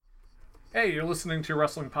Hey, you're listening to your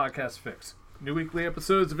Wrestling Podcast Fix. New weekly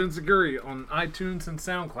episodes of Insecurity on iTunes and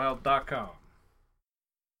SoundCloud.com.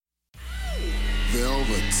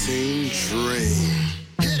 Velveteen Dream.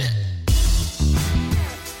 Hit it.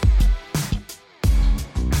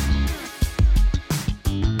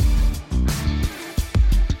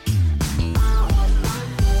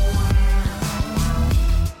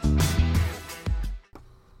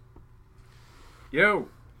 Yo,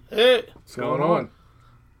 Hey. what's going on?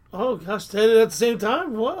 Oh, gosh, did it at the same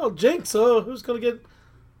time? Well, Jinx, so who's going to get...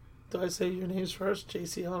 Do I say your names first?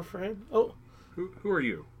 JCL and Fran? Oh, Who are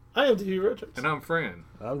you? I am D.V. Richards. And I'm Fran.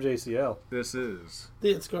 I'm JCL. This is...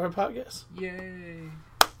 The It's Guard Podcast. Yay.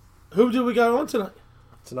 Who do we got on tonight?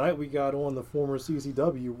 Tonight we got on the former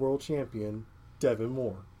CCW World Champion, Devon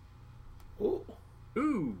Moore. Ooh.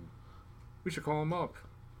 Ooh. We should call him up.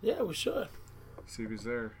 Yeah, we should. See if he's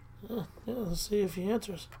there. Yeah, let's see if he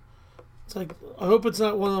answers. It's like, I hope it's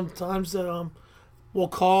not one of them times that we'll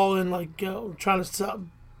call and like trying to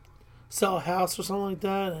sell a house or something like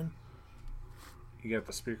that, and You got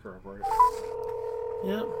the speaker up, right?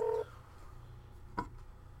 yeah.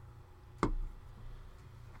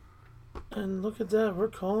 And look at that, we're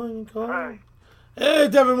calling and calling. Hey,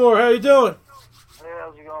 Devon Moore, how you doing? Hey,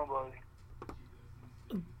 how's it going,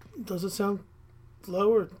 buddy? Does it sound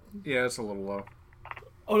low or? Yeah, it's a little low.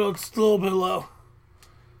 Oh no, it's a little bit low.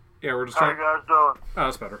 Yeah, we're just How trying... you guys doing? Oh,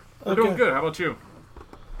 that's better. We're Okay. doing good. How about you?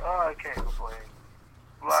 I can't complain.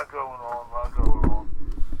 A lot going on.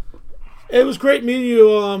 It was great meeting you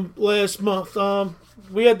last month.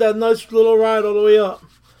 We had that nice little ride all the way up.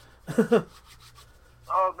 Oh,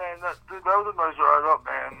 man, that was a nice ride up,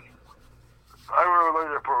 man. I really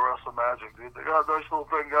like that Pro Wrestling Magic, dude. They got a nice little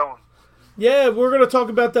thing going. Yeah, we're going to talk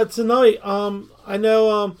about that tonight. I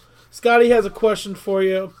know Scotty has a question for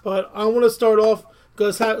you, but I want to start off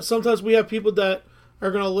because sometimes we have people that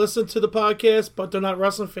are going to listen to the podcast, but they're not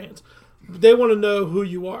wrestling fans. They want to know who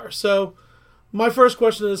you are. So my first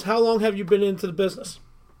question is, how long have you been into the business?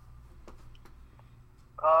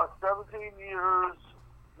 17 years,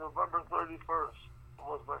 November 31st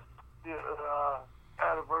was my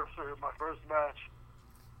anniversary of my first match.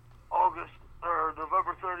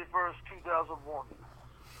 November 31st, 2001.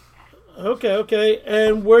 Okay.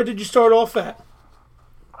 And where did you start off at?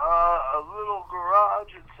 A little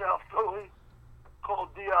garage in South Philly called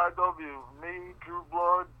DIW. Me, Drew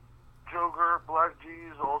Blood, Joker, Black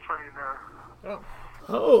G's, all trained there.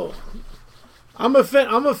 Oh, I'm a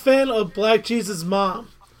fan of Black Jesus' mom.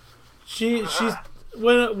 She's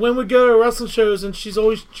when we go to wrestling shows and she's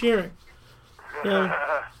always cheering. Yeah.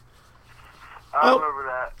 I remember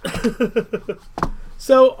that.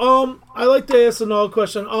 So I like to ask another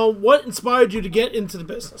question. What inspired you to get into the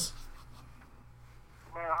business?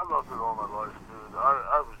 Man, I loved it all my life, dude.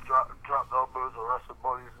 I was dropped elbows with wrestling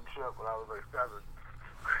buddies and shit when I was like 7.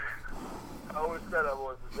 I always said I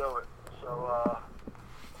wanted to do it. So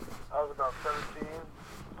I was about 17,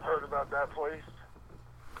 heard about that place,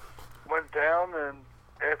 went down, and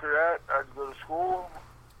after that I had to go to school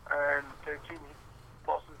and take 2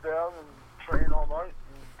 buses down and train all night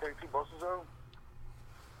and take 2 buses home.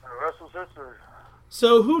 And the rest was history.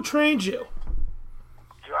 So who trained you?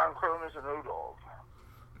 John Cronus and O-Dog.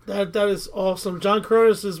 That is awesome. John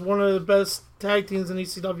Cronus is one of the best tag teams in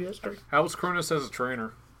ECW history. How was Cronus as a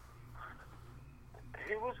trainer?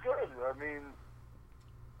 He was good. I mean,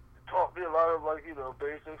 taught me a lot of,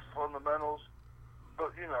 basics, fundamentals.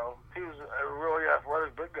 But, he was a really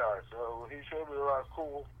athletic big guy, so he showed me a lot of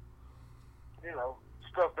cool,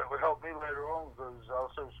 stuff that would help me later on because I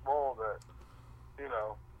was so small that, he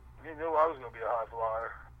knew I was going to be a high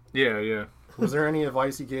flyer. Yeah. Was there any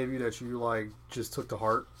advice he gave you that you just took to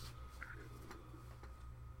heart?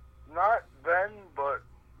 Not then, but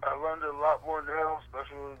I learned a lot more now,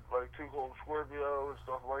 especially with Too Cold Scorpio and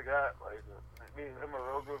stuff like that. Me and him are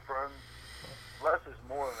real good friends. Less is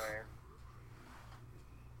more, man.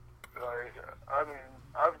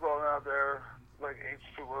 I've gone out there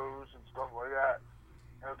H2Os and stuff like that,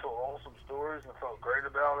 and I told awesome stories and felt great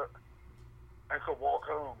about it. I could walk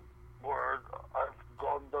home. Where I've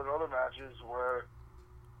gone and done other matches where,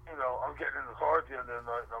 I'm getting in the car at the end of the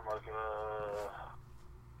night and I'm like,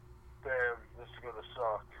 damn, this is gonna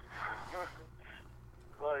suck.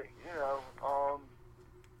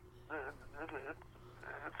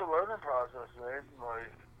 It's a learning process, man.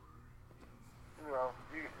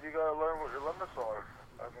 You gotta learn what your limits are.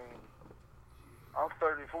 I mean, I'm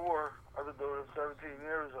 34. I've been doing it 17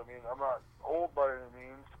 years. I mean, I'm not old by any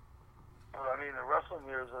means. But I mean, in wrestling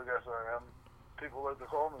years, I guess I am. People like to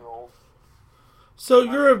call me old. So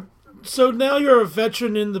now you're a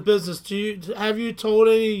veteran in the business. Have you told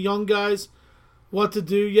any young guys what to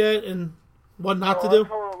do yet? And What not to I do?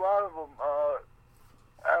 told a lot of them.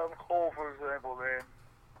 Adam Cole, for example, man.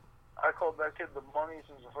 I called that kid the Money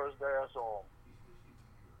since the first day I saw him.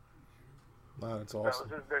 Wow, that's That was awesome.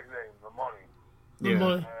 his nickname, the Money. The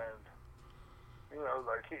money. And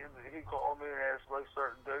like he called me and asked like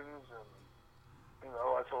certain things, and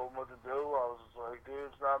I told him what to do. I was just like,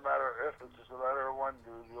 dude, it's not a matter of if, it's just a matter of when,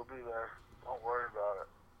 dude. You'll be there. Don't worry about it.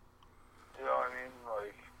 You know what I mean?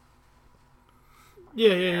 Like,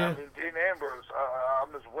 Yeah. I mean, Dean Ambrose,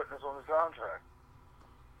 I'm his witness on his contract.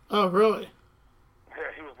 Oh, really?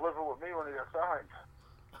 Yeah, he was living with me when he got signed.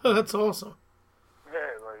 That's awesome.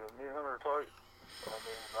 Yeah, like me and him are tight. I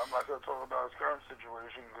mean, I'm not gonna talk about his current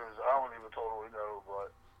situation because I don't even totally know,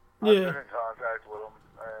 but I've been in contact with him,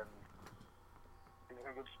 and he's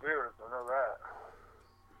in good spirits. I know that.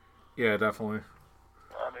 Yeah, definitely.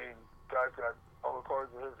 I mean, guy's got all the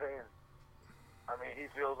cards in his hand. I mean, he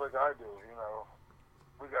feels like I do.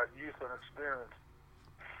 We got youth and experience.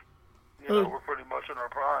 We're pretty much in our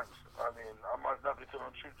primes. I mean, I might not be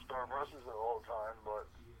throwing shooting star brushes all the time, but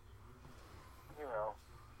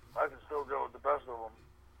I can still go with the best of them.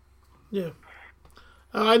 Yeah.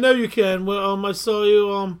 I know you can. Well, I saw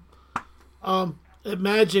you at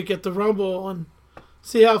Magic at the Rumble, and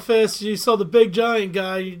see how fast you saw the big giant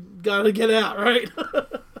guy. You got to get out, right? Yeah,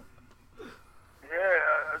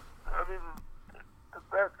 I mean,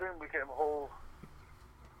 that thing became a whole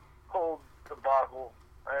debacle,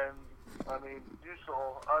 and I mean, you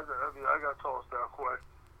saw. I got tossed out quick.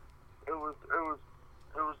 It was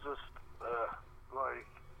just like,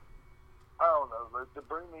 I don't know, like to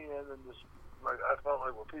bring me in and just like I felt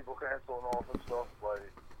like with people canceling off and stuff, like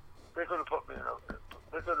they could have put me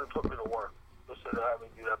to work instead of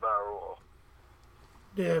having me do that battle royal.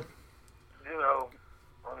 Yeah.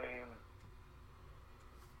 I mean,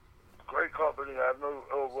 great company. I have no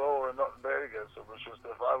ill will or nothing bad against them. It's just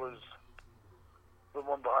if I was the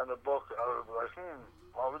one behind the book, I would be like,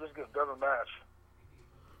 why don't we just give Devon a match?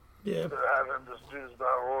 Yeah. To have him just do this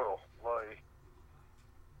battle royal. Like,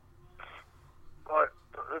 but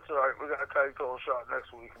it's alright. We got a tag title shot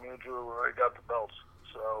next week. Me and Drew already got the belts.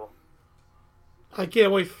 So I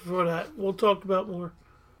can't wait for that. We'll talk about more.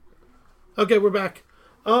 Okay, we're back.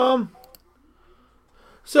 So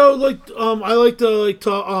I like to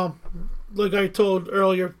talk. Like I told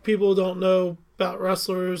earlier, people don't know about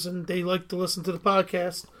wrestlers and they like to listen to the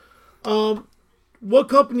podcast. What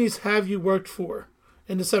companies have you worked for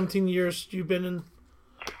in the 17 years you've been in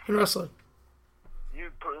wrestling? you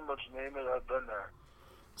pretty much name it, I've been there.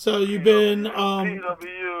 So you've been PW,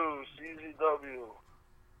 CZW,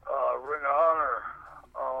 Ring of Honor.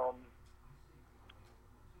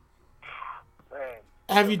 Man.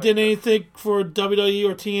 Have you done anything for WWE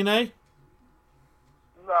or TNA?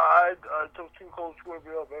 No, I took Too Cold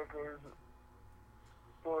Scorpio back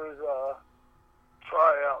for his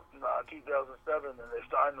tryout in 2007, and they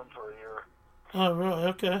signed him for a year. Oh, really?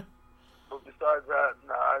 Okay. But besides that,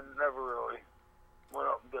 I never really went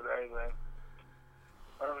up and did anything.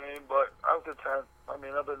 I mean, but I'm content. I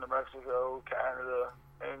mean, I've been to Mexico, Canada,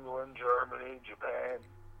 England, Germany, Japan.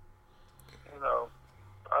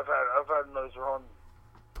 I've had a nice run.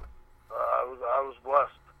 I was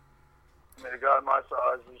blessed. I mean, a guy my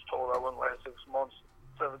size was told I wouldn't last 6 months.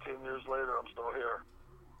 17 years later, I'm still here.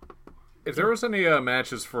 If there was any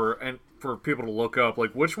matches for people to look up,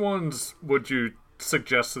 like which ones would you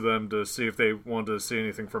suggest to them to see if they wanted to see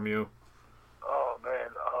anything from you? Oh man,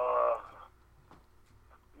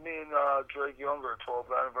 me and Drake Younger,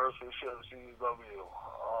 12th anniversary show at CZW.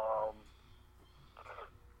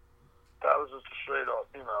 That was just a straight up,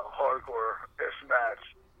 hardcore-ish match,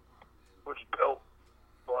 which built.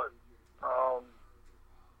 But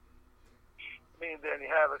me and Danny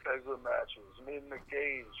Havoc had good matches. Me and Nick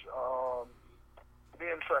Gage.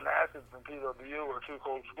 Me and Trent Acid from PW or Too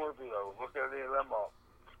Cold Scorpio. Look at any of them up.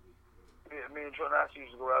 Me and Trent Acid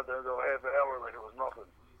used to go out there and go half an hour like it was nothing.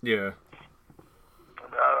 Yeah. I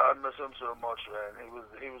mean, I miss him so much, man.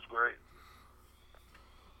 He was great.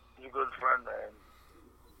 He's a good friend, man.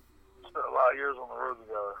 Spent a lot of years on the road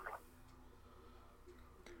together.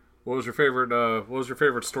 What was your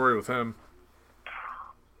favorite story with him?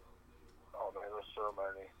 Oh man, there's so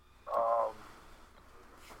many.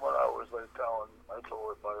 What I always like telling, I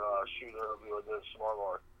told it by shooter of you did Smart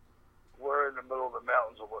Mark. We're in the middle of the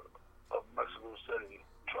mountains of Mexico City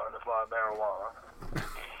trying to find marijuana.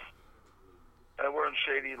 And we're in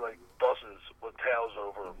shady buses with tails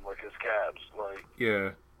over them, like his cabs.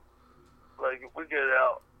 Yeah. We get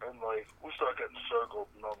out and we start getting circled,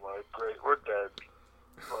 and I'm like, great, we're dead.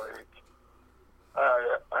 I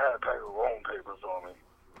had a pack of rolling papers on me,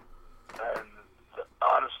 and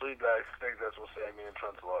honestly, I think that's what saved me in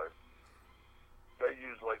Trent's life.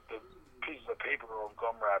 cheaper on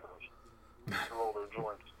gum wrappers to roll their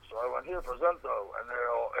joints. So I went here for Zento, and they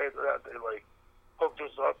all, after that, they, like, hooked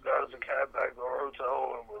us up, got us a cab back to our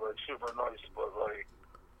hotel, and were, like, super nice. But, like,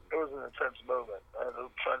 it was an intense moment. And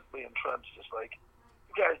me and Trent's just like,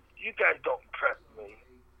 you guys don't impress me.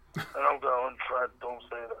 And I'm going, Trent, don't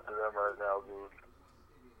say that to them right now, dude.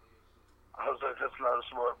 I was like, that's not a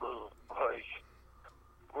smart move. Like,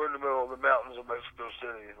 we're in the middle of the mountains of Mexico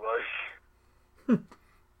City. Like,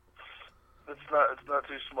 it's not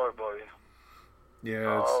too smart, buddy.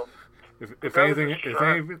 Yeah, if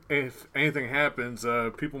anything happens,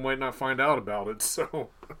 people might not find out about it.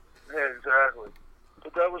 So. Yeah, exactly.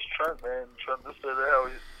 But that was Trent, man. Trent just said how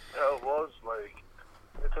it was. Like,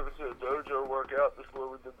 they took us to a dojo workout. This is where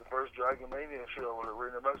we did the first Dragon Mania show in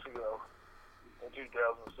Arena, Mexico in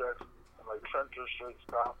 2006. And, like, Trent just straight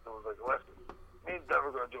stopped and was like, listen, he's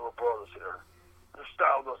never going to do a brawl this year. His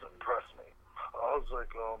style doesn't impress me. I was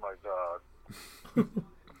like, oh, my God.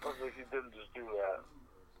 I was like, he didn't just do that.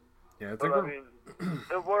 Yeah, I mean,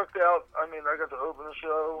 it worked out. I mean, I got to open the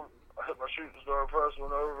show. I hit my shooting star first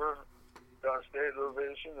one over. Got a stage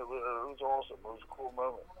ovation. It was awesome. It was a cool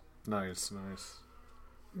moment. Nice.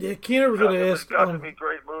 Yeah, Keener was going to ask. Got to meet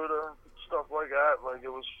Great Muda, stuff like that. Like, it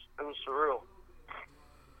was surreal.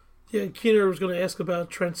 Yeah, Keener was going to ask about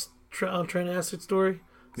Trent Acid story.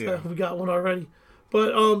 So Yeah, we got one already.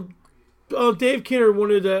 But Dave Keener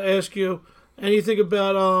wanted to ask you anything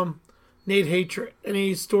about Nate Hatred.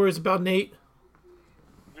 Any stories about Nate?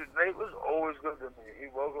 Dude, Nate was always good to me. He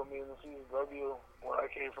welcomed me in the CZW when I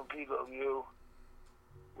came from PW.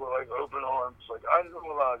 We're like open arms. Like, I knew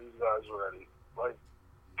a lot of these guys already. Like,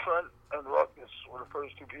 Trent and Ruckus were the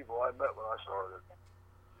first two people I met when I started.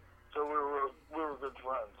 So we were good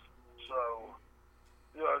friends. So,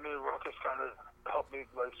 you know what I mean? Ruckus kind of helped me,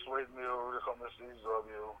 like, swayed me over to come to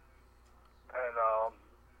CZW. And,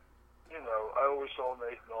 you know, I always saw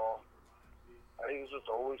Nate and all. He was just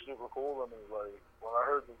always super cool to me. Like, when I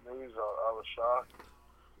heard the news, I was shocked.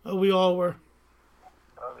 Oh, we all were.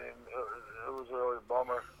 I mean, it was really a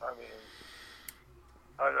bummer. I mean,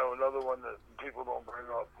 I know another one that people don't bring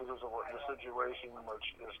up because of the situation, which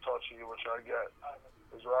is touchy, which I get,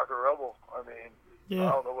 is Rocker Rebel. I mean, I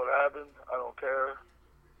don't know what happened. I don't care.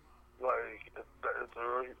 Like, it's a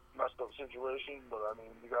really messed up situation, but I mean,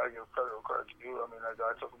 you gotta give credit where credit's due. I mean, that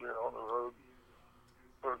guy took me on the road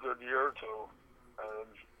for a good year or two, and,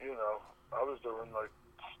 you know, I was doing like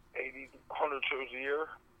 80, 100 shows a year.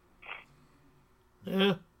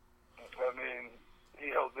 Yeah. I mean, he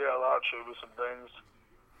helped me out a lot, showed me some things,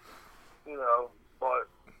 you know, but,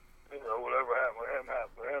 you know, whatever happened with him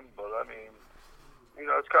happened with him. But, I mean, you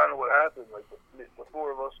know, it's kind of what happened. Like, the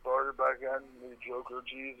four of us started back then, me, Joker,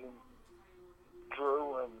 G's, and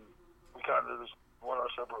Drew, and we kind of just went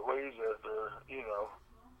our separate ways after, you know,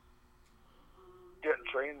 getting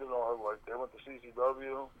trained and all. Like, they went to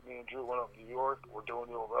CCW, me and Drew went up to New York, we're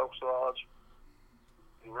doing the old Elks Lodge,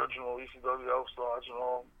 the original ECW Elks Lodge and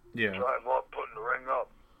all. yeah. Drive up, putting the ring up,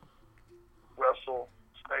 wrestle,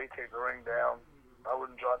 stay, take the ring down. I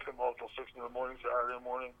wouldn't drop him off till 6 in the morning, Saturday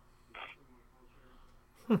morning.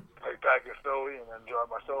 Like, back in Philly and then drive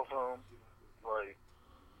myself home. Like,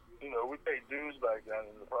 you know, we paid dues back then,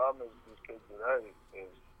 and the problem is these kids today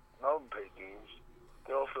is none of them pay dues.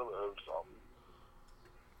 They all feel they owe something.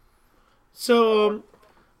 So,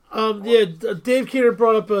 Dave Keener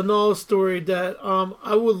brought up another story that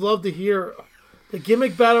I would love to hear. The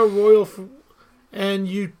gimmick battle royal, and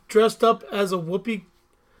you dressed up as a whoopee,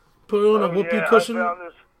 put on a whoopee cushion. I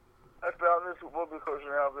found this whoopee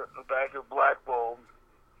cushion outfit in the back of Black Bull,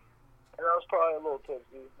 and I was probably a little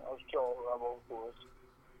tipsy. I was chilling around, of course,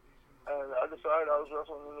 and I decided I was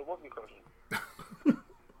wrestling in the whoopee cushion.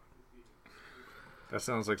 That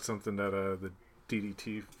sounds like something that the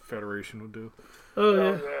DDT Federation would do. Oh,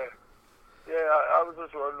 yeah. Yeah, I was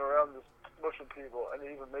just running around just pushing people, and he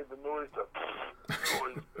even made the noise.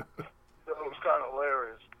 It was kind of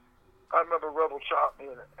hilarious. I remember Rebel chopped me,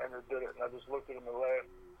 and it did it, and I just looked at him and laughed.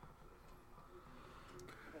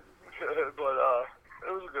 But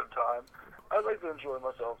it was a good time. I like to enjoy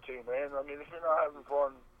myself too, man. I mean, if you're not having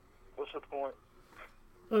fun, what's the point?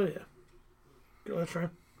 Oh, yeah. Go ahead,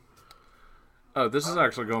 Trent. This is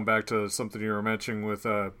actually going back to something you were mentioning with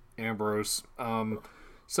Ambrose.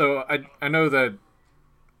 So I know that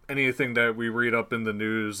anything that we read up in the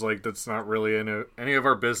news, like, that's not really any of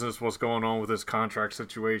our business what's going on with this contract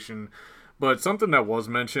situation. But something that was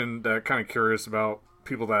mentioned that kind of curious about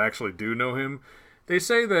people that actually do know him, they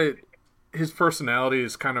say that his personality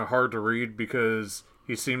is kind of hard to read because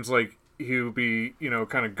he seems like he would be, you know,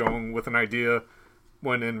 kind of going with an idea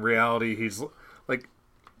when in reality he's like,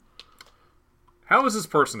 How is his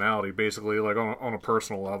personality, basically, like on a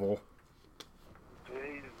personal level?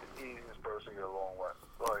 He's the easiest person to get along with.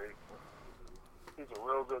 Like, he's a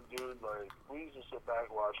real good dude. Like, we used to sit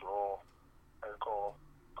back and watch Raw and call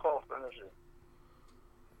finishing.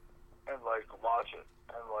 And, like, watch it.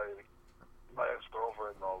 And, like, my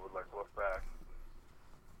ex-girlfriend and all would, like, look back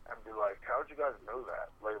and be like, how'd you guys know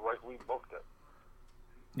that? Like we booked it.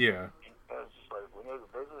 Yeah. And it's just like, we know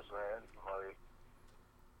the business, man. Like,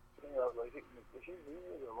 you know, like, he's easy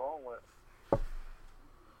to get along with.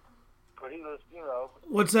 But he just, you know.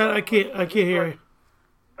 What's that? I can't hear you.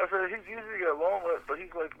 I said, he's easy to get along with, but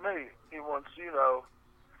he's like me. He wants, you know,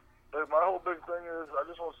 like, my whole big thing is, I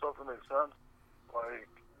just want stuff to make sense. Like,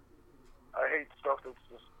 I hate stuff that's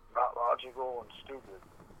just not logical and stupid.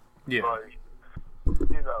 Yeah. Like,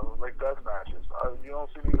 you know, like death matches. You don't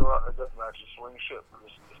see me go out in a death match and swing shit for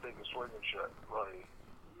the sake of swinging shit. Like,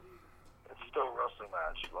 it's still a wrestling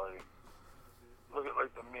match. Like, look at,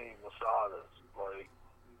 like, the meme, Masadas. Like,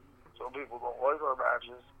 some people don't like our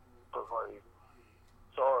matches, but, like,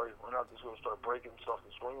 sorry, we're not just going to start breaking stuff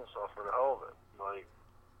and swinging stuff for the hell of it. Like,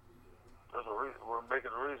 there's a reason. We're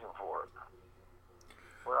making a reason for it.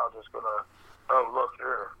 We're not just going to, oh, look,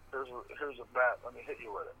 here's a bat, let me hit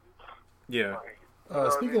you with it. Yeah. Like,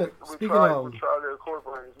 Speaking we of try to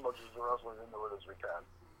incorporate as much as the wrestlers into it as we can.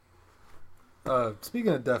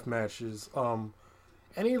 speaking of death matches,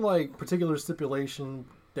 any like particular stipulation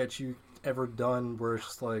that you ever done where it's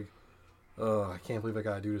just like, I can't believe I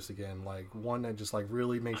gotta do this again. Like one that just like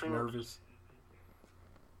really makes you nervous.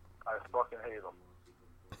 I fucking hate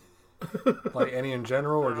them. Like any in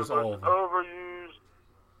general or just all of them? Overused,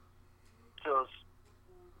 just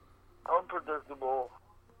unpredictable.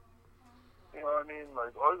 You know what I mean?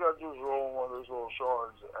 Like, all you gotta do is roll in one of those little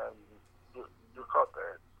shards and you're cut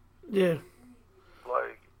there. Yeah.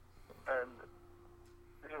 Like, and,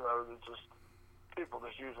 you know, it's just, people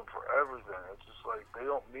just use them for everything. It's just like, they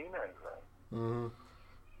don't mean anything. Mm-hmm.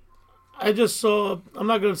 I just saw, I'm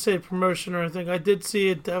not going to say promotion or anything. I did see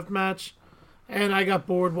a death match, and I got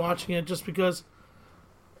bored watching it just because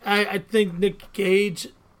I think Nick Gage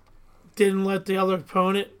didn't let the other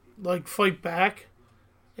opponent, like, fight back.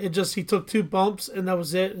 He took 2 bumps, and that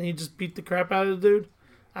was it, and he just beat the crap out of the dude.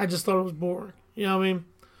 I just thought it was boring. You know what I mean?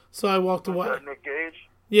 So I walked away. That Nick Gage?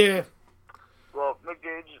 Yeah. Well, Nick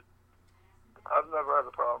Gage, I've never had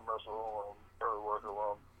a problem wrestling with him or working with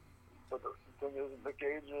him. But the thing is, Nick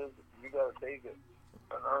Gage is, you gotta take it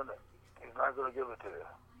and earn it. He's not gonna give it to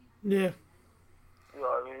you. Yeah. You know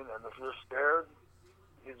what I mean? And if you're scared,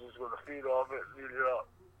 he's just gonna feed off it and eat it up.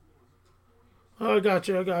 Oh, I got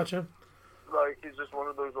you. Like, he's just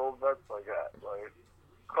one of those old vets like that. Like,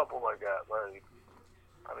 a couple like that. Like,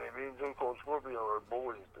 I mean, me and Zoom Cold Scorpio are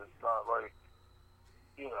boys. It's not like,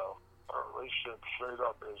 you know, our relationship straight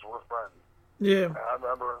up is we're friends. Yeah. And I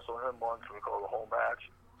remember wrestling him once, we called the whole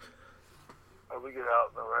match. And we get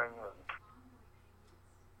out in the ring, and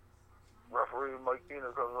referee Mike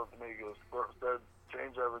Pena comes up to me and goes, said,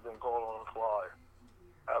 change everything, call it on the fly.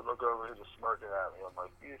 I look over, he's just smirking at me. I'm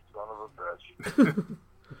like, you son of a bitch.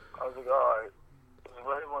 I was like, alright. If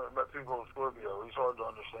anyone that met people with Scorpio, he's hard to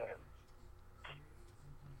understand.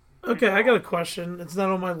 Okay, I got a question. It's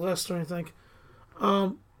not on my list or anything.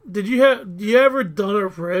 Do you ever done a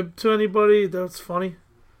rib to anybody that's funny?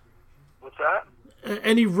 What's that?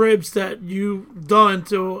 Any ribs that you done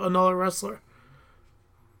to another wrestler?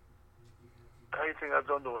 Anything I've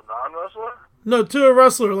done to a non-wrestler? No, to a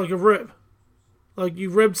wrestler, like a rib. Like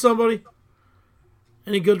you ribbed somebody?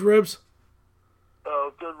 Any good ribs?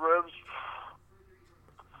 Good ribs.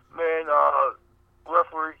 Man,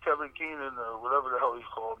 referee Kevin Keenan, or whatever the hell he's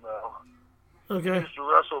called now. Okay. He used to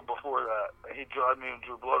wrestle before that, and he'd drive me and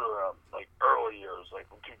Drew Blood around, like, early years, like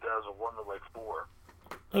from 2001 to, like, 4.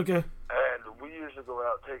 Okay. And we used to go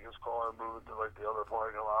out, take his car, and move it to, like, the other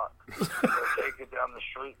parking lot. And take it down the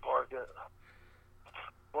street, park it.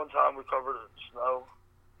 One time we covered it in snow.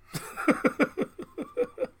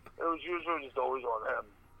 It was usually just always on him,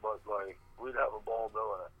 but, like, we'd have a ball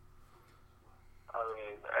doing it. I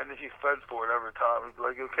mean, and he fed for it every time. He'd be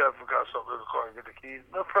like, yo, Kev, forgot something in the car and get the keys.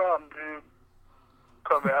 No problem, dude.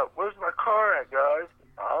 Come out. Where's my car at, guys?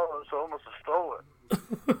 Oh, so I must have stole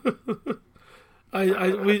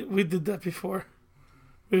it. We did that before.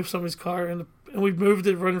 We have somebody's car and we moved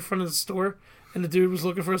it right in front of the store, and the dude was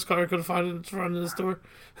looking for his car, couldn't find it in front of the store.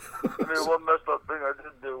 I mean, one messed up thing I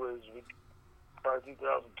did do is, probably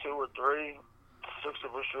 2002 or 3, 6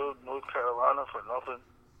 of us showed North Carolina for nothing.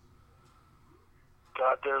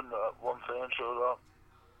 Got there and one fan showed up.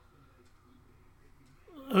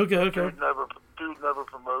 Okay. Dude never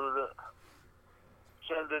promoted it.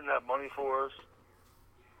 Sam didn't have money for us.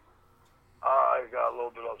 I got a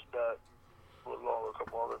little bit upset along with a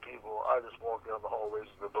couple other people. I just walked down the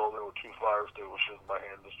hallways of the building with 2 fire extinguishers in my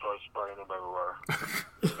hand and started spraying them everywhere.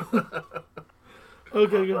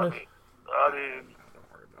 Okay, go ahead. I mean,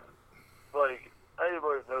 like,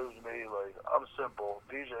 anybody that knows me, like, I'm simple.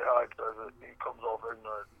 DJ Hyde does it. He comes off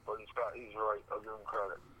ignorant, but he's right. I'll give him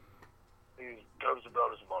credit. He goes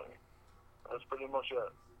about his money. That's pretty much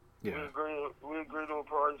it. Yeah. We agree to a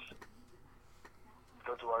price.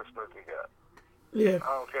 That's what I expect to get. Yeah.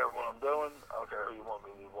 I don't care what I'm doing. I don't care who you want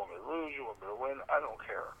me to lose, you want me to win. I don't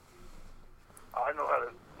care. I know how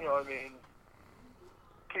to, you know what I mean,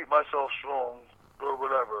 keep myself strong or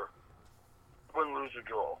whatever. Win, lose, or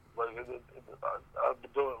draw. Like, I've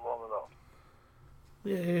been doing it long enough.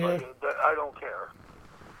 Yeah. Like, I don't care.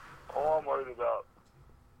 All I'm worried about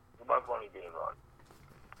is my money being right.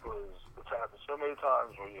 Because it's happened so many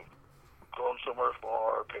times where you've gone somewhere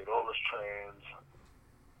far, paid all this trains.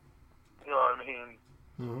 You know what I mean?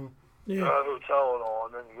 Mm-hmm. You Yeah. have a hotel and all,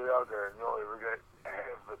 and then you get out there and you only ever get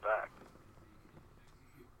half of it back.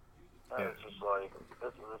 And it's just like,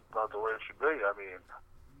 it's not the way it should be. I mean,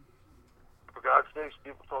 for God's sakes,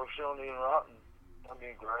 people talk shit on Ian Rotten. I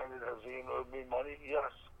mean, granted, has Ian owed me money?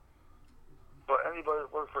 Yes. But anybody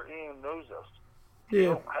that worked for Ian knows this. You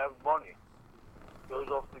Yeah. don't have money. Goes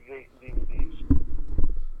off the gate in DVDs.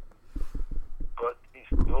 But he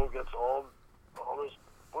still gets all this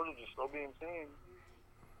footage is still being seen.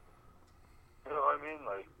 You know what I mean?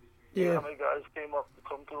 Like, Yeah. how many guys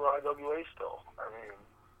come through IWA still? I mean,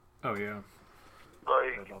 Oh yeah.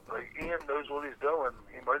 like Ian knows what he's doing.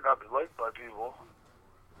 He might not be liked by people.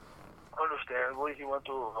 Understandably, he went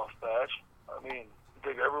through a rough patch. I mean, I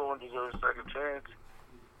think everyone deserves a second chance.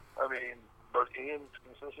 I mean, but Ian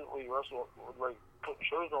consistently wrestled, like, putting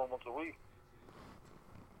shows on once a week.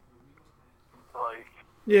 Like,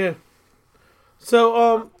 Yeah.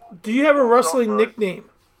 So, do you have a wrestling nickname?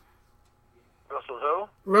 wrestled who?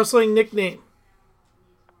 Wrestling nickname.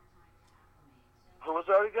 Who was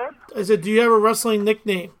that again? I said, do you have a wrestling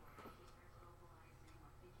nickname?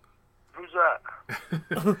 Who's that?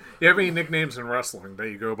 You have any nicknames in wrestling that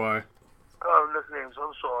you go by? Oh, nicknames.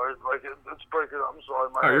 I'm sorry. Like, it's breaking up. I'm sorry.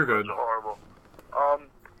 My you're headphones good. are horrible.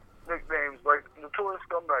 Nicknames, like, Notorious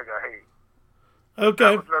Scumbag, I hate.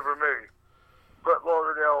 Okay. That was never me. Brett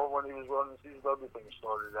Lauderdale, when he was running the CZW thing,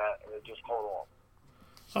 started that, and it just caught on.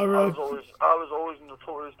 All I right. was always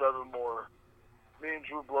Notorious Devon Moore. Me and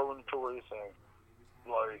Drew Blow and Notorious thing.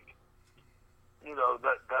 Like, you know,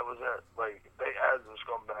 that was it. Like, they added the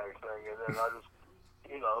Scumbag thing, and then I just,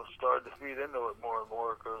 you know, started to feed into it more and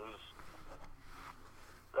more, because,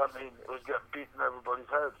 I mean, it was getting beaten in everybody's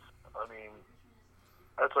heads. I mean,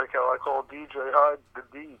 that's like how I call DJ Hyde the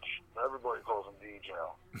Deej. Everybody calls him Deej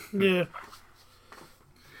now. Yeah.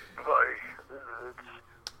 Like,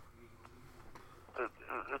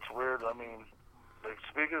 it's weird. I mean, like,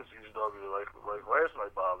 speaking of CZW, like last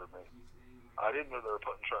night bothered me. I didn't know they were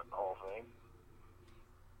putting Trent in the Hall of Fame.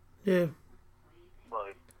 Yeah.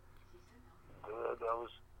 Like, that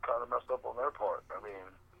was kind of messed up on their part. I mean,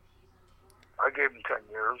 I gave him 10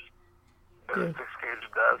 years. Been Yeah. 6 cage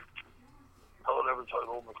of death. Held every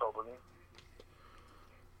title in the company.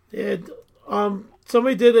 Yeah.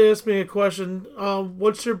 Somebody did ask me a question.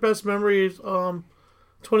 What's your best memories? 20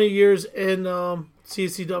 years in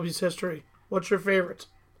CCW's history. What's your favorite?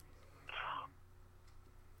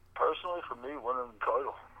 Personally, for me, winning the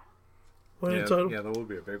title. Winning title. Yeah, that will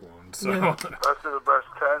be a big one. So Yeah. Best of the best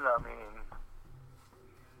 10, I mean,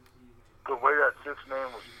 the way that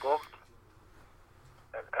 6-man was booked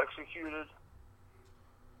and executed,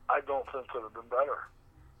 I don't think could have been better.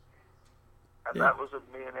 And Yeah. that was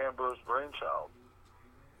me and Ambrose brainchild.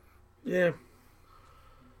 Yeah.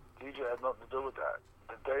 DJ had nothing to do with that.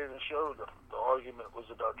 The day of the show, the argument was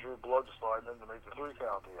about Drew Blood sliding in to make the 3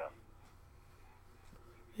 count again.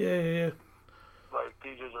 Yeah. Like,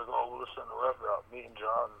 DJ's like, oh, we'll just send the ref out. Me and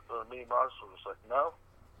Monster was like, no.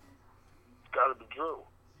 It's got to be Drew.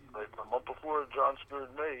 Like, a month before John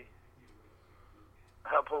speared me,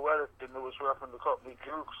 how poetic the newest ref in the company,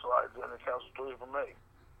 Drew, slides in and counts 3 for me.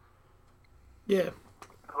 Yeah.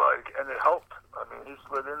 Like, and it helped. I mean, he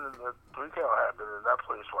slid in and the 3 count happened, and that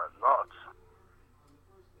place went nuts.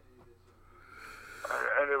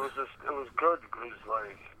 And it was good because,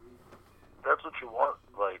 like, that's what you want.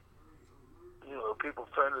 Like, you know, people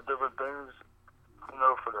turn to different things, you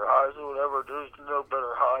know, for their highs or whatever. There's no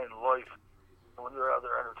better high in life than when you're out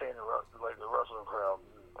there entertaining, like, the wrestling crowd,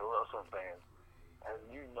 the wrestling fans, and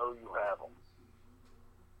you know you have them.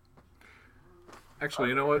 actually,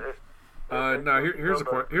 you know what?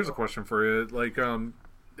 Here's a question for you. Like,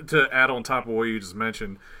 to add on top of what you just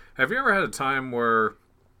mentioned, have you ever had a time where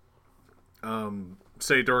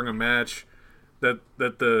say during a match that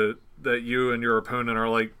you and your opponent are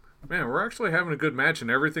like, man, we're actually having a good match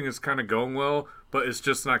and everything is kind of going well, but it's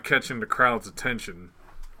just not catching the crowd's attention?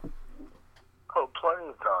 Oh, plenty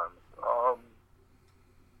of times.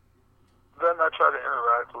 Then I try to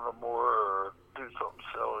interact with them more or do something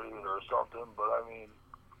silly or something, but I mean,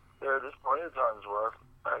 there's plenty of times where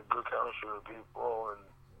I had good chemistry with people, and,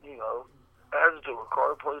 you know, it has to do with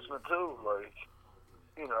card placement too. Like,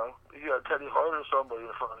 you know, you got Teddy Hart or somebody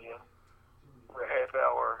in front of you with a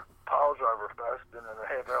half-hour pile driver fest and then a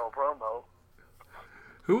half-hour promo.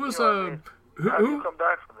 Who was, you know how do you come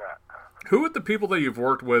back from that? Who with the people that you've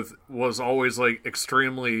worked with was always like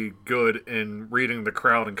extremely good in reading the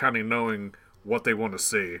crowd and kind of knowing what they want to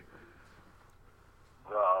see?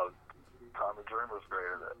 Tommy Dreamer's great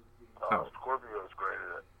at it. Oh. Scorpio was great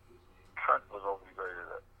at it. Trent was always great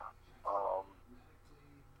at it.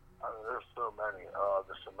 I mean, there's so many.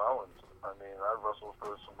 The Samoans. I mean, I've wrestled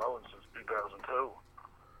for the Samoans since 2002.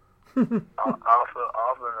 Often,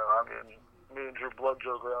 I mean, me and Drew Blood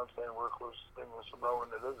joke around saying we're the closest thing to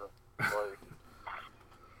Samoan that isn't. Like,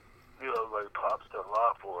 you know, like Pops did a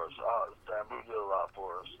lot for us. Samu did a lot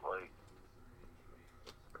for us. Like,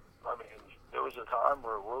 I mean, there was a time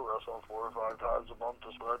where we're wrestling 4 or 5 times a month to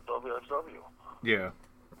spread WXW. Yeah.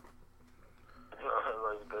 You know,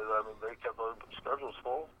 like, they kept their schedules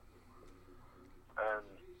full. And,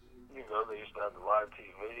 you know, they used to have the live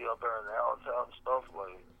TV up there in Allentown and stuff.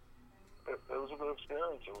 Like, it was a good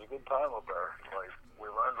experience. It was a good time up there. Like, we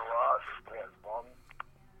learned a lot. We had fun.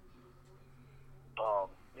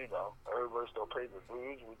 You know, everybody still paid the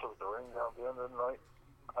dues. We took the rings out at the end of the night.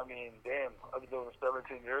 I mean, damn, I've been doing it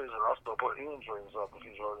 17 years and I'll still put Ian's rings up if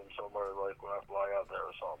he's hurting somewhere, like when I fly out there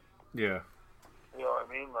or something. Yeah. You know what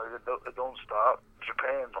I mean? Like, it don't stop.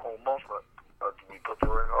 Japan, the whole month, we put the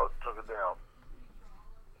ring up, took it down.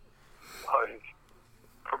 Like,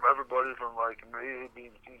 from everybody from, like, me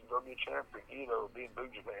being CW champ to Ito being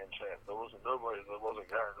Big Japan champ, there wasn't nobody that wasn't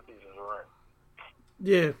carrying the pieces of ring.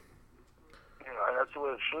 Yeah. You know, and that's the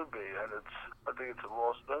way it should be, and I think it's a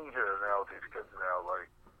lost thing here now with these kids now. Like,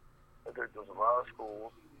 I think there's a lot of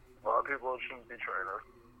schools, a lot of people that shouldn't be trainers.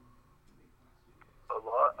 A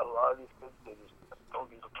lot of these kids, they just don't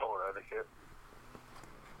get the tone etiquette.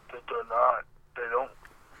 That they don't,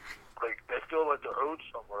 like, they feel like they're owed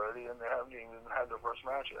something already, and they haven't even had their first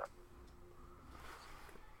match yet.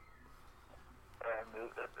 And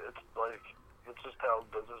it's like, it's just how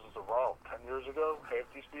business has evolved. 10 years ago, half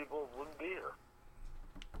these people wouldn't be here.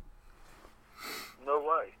 No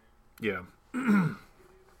way. Yeah.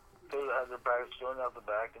 They would have their bags thrown out the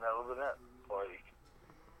back, and that would have been it. Like,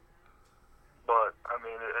 but, I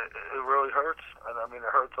mean, it really hurts. And, I mean,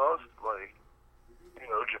 it hurts us. Like, you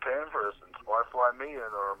know, Japan, for instance, why fly me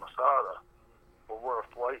in or Masada? Well, we're a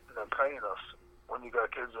flight and they're paying us. When you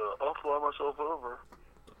got kids I'll fly myself over.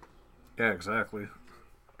 Yeah, exactly.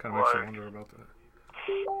 Kind of makes you wonder about that.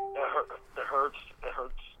 It hurts.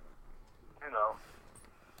 You know,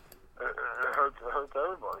 it hurts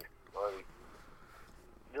everybody. Like,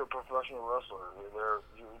 you're a professional wrestler. You're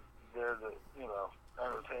there to, you know,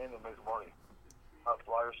 entertain and make money. Not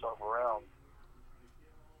fly yourself around.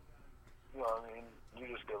 You know what I mean? You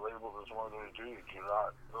just get labeled as one of those dudes. You're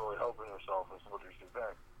not really helping yourself as much as you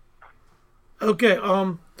think. Okay,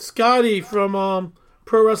 Scotty from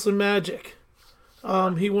Pro Wrestling Magic.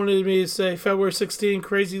 He wanted me to say February 16,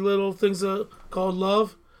 Crazy Little Things Called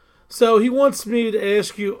Love. So he wants me to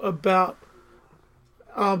ask you about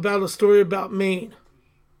a story about Maine.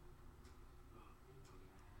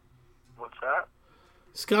 What's that?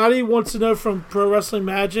 Scotty wants to know from Pro Wrestling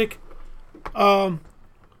Magic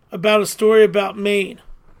about a story about Maine.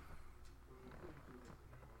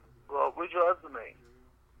 Well, we drive to Maine.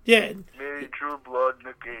 Yeah. Me, Drew Blood,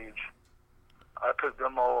 Nick Gage. I picked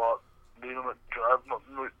them all up, drive them up,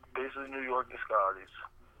 basically New York to Scotty's.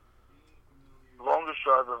 Longest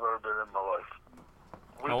drive I've ever been in my life.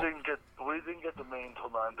 We didn't get to Maine till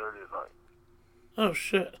 9:30 at night. Oh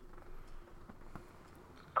shit.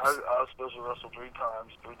 I was supposed to wrestle 3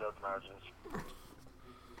 times, 3 death matches.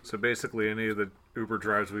 So basically, any of the Uber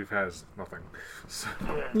drives we've had is nothing. So.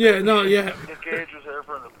 Yeah, no, yeah. Nick Gage was there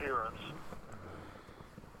for an appearance.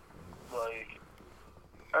 Like,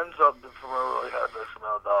 ends up the promoter really had X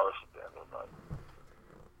amount of dollars at the end of the night.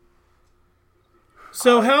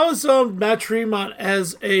 So how is Matt Tremont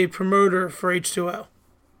as a promoter for H2O?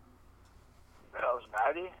 How's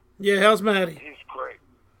Matty? Yeah, how's Matty? He's great.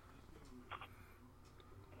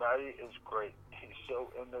 Matty is great. He's so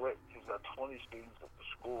into it. He's got 20 students at the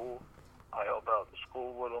school. I help out at the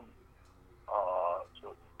school with him.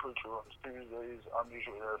 So preacher runs Tuesdays. I'm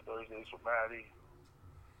usually there Thursdays with Matty.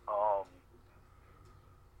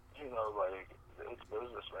 like, it's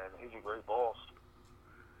business, man. He's a great boss.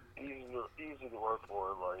 Easy to work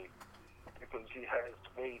for, like, because he has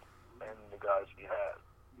faith in the guys he has.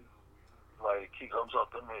 Like, he comes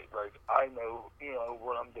up to me, like, I know,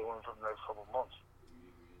 what I'm doing for the next couple of months.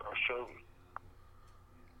 Or show me.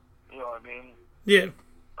 You know what I mean? Yeah.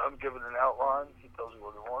 I'm giving an outline. He tells me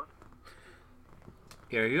what he wants.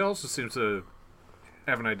 Yeah, he also seems to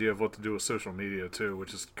have an idea of what to do with social media, too,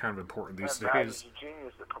 which is kind of important these And Matt days. is a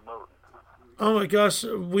genius at promoting. Oh my gosh,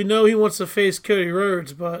 we know he wants to face Cody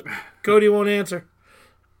Rhodes, but Cody won't answer.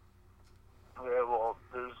 Yeah, well,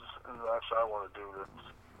 actually, I want to do this.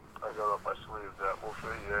 I got up my sleeve that we'll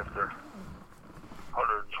see after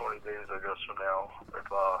 120 days, I guess, from now,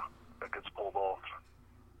 if it gets pulled off.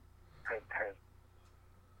 Hint,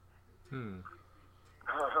 hint.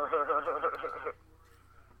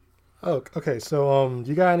 Oh, okay. So,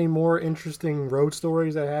 you got any more interesting road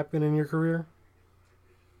stories that happened in your career?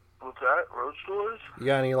 What's that? Road stories? You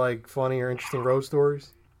got any like funny or interesting road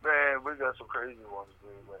stories? Man, we got some crazy ones,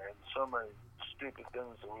 dude, man. So many stupid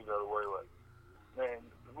things that we got away with. Man,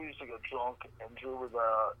 we used to get drunk and Drew would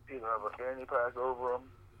either have a fanny pack over him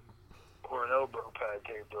or an elbow pad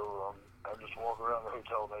taped over him and just walk around the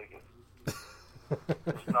hotel naked.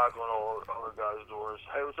 Just knock on all other guys' doors.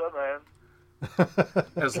 Hey, what's up, man?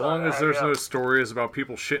 As long as there's no stories about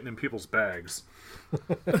people shitting in people's bags. I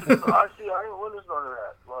ain't witnessed none of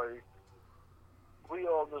that. Like, we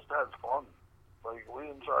all just had fun. Like, we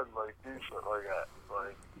didn't try to, like, do shit like that.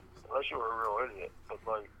 Like, unless you were a real idiot. But,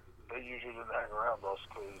 like, they usually didn't hang around us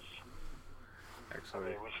because,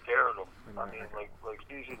 we scared them. I mean, like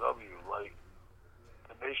CCW, like,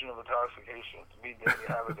 the Nation of Intoxication. To me, Danny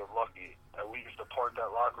Havoc and Lucky. And we used to park that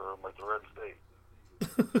locker room like the Red State.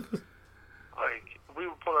 Like, we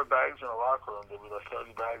would put our bags in a locker room. There'd be like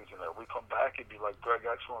 30 bags in there. We'd come back, it'd be like Greg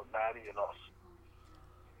Excellent, Maddie, and us.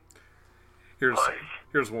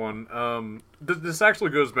 Here's one. This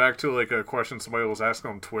actually goes back to like a question somebody was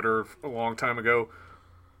asking on Twitter a long time ago.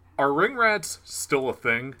 Are ring rats still a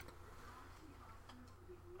thing?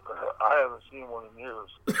 I haven't seen one in years.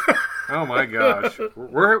 Oh my gosh,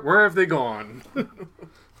 where have they gone?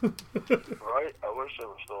 Right? I wish they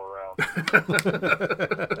were still around.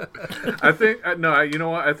 I think no. You know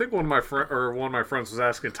what? I think one of my friends was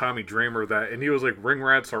asking Tommy Dreamer that, and he was like, "Ring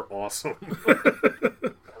rats are awesome." Ring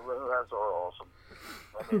rats are awesome.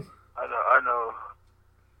 I mean, I know.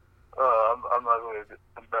 I'm not going to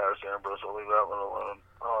embarrass Ambrose. I'll leave that one alone.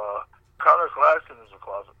 Connor Claxton is a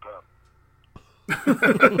closet pimp.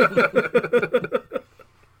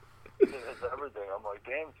 It's everything. I'm like,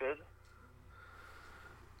 damn, kid.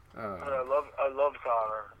 And I love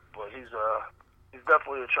Connor, but he's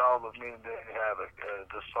definitely a child of me and Danny Havoc, and it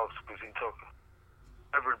just sucks because he took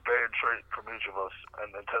every bad trait from each of us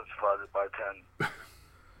and intensified it by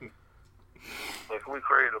 10. Like, we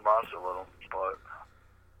created a monster with him, but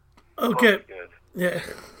okay, yeah.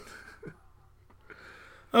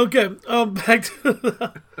 Okay, back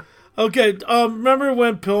to okay. Remember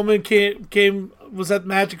when Pillman came was at the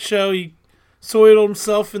Magic Show? He soiled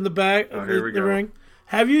himself in the back of the ring.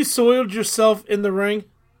 Have you soiled yourself in the ring?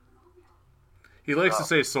 He likes to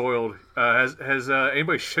say soiled. Has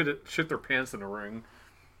anybody shit their pants in the ring?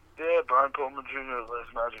 Yeah, Brian Pillman Jr. at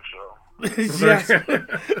last Magic Show. Yes.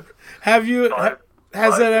 Have you?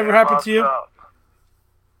 Has that ever happened to you?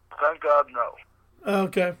 Thank God, no.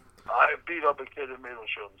 Okay. I beat up a kid and made him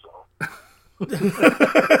shoot himself.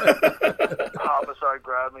 Homicide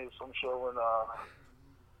grabbed me at some show in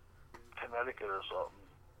Connecticut or something.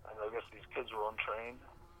 And I guess these kids were untrained.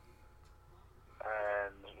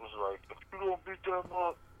 And it was like, if you don't beat them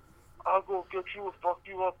up, I'll go get you and fuck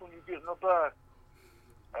you up when you get in the back.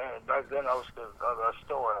 And back then I was scared, I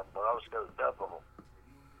still am, but I was scared to death of them.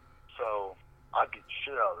 So I beat the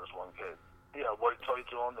shit out of this one kid. He had white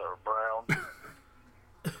tights on, they were brown.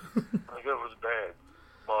 Like, it was bad.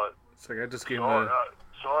 But it's like I just gave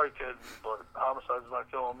sorry, kid, but homicide's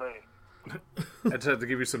not killing me. I just had to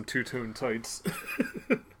give you some two-tone tights.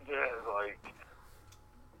 Yeah, like,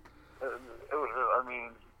 I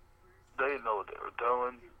mean, they didn't know what they were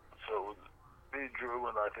doing. So it was me, Drew,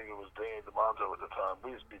 and I think it was Danny DeMonto at the time.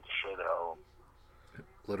 We just beat the shit out of him.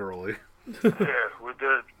 Literally. Yeah, we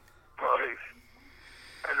did. Like,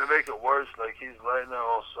 and to make it worse, like, he's laying there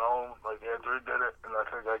all sewn, like, after he did it, and I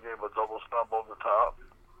think I gave him a double stump over the top.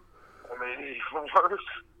 I mean, even worse.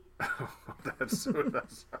 That's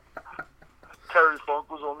Terry Funk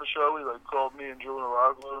was on the show. He, like, called me and Drew in the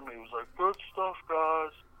locker room. He was like, good stuff,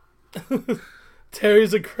 guys.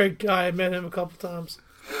 Terry's a great guy. I met him a couple times.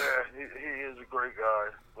 Yeah, he is a great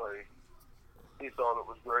guy. Like, he thought it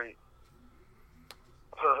was great.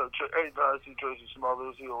 anytime I see Tracy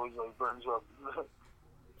Smothers, he always like brings up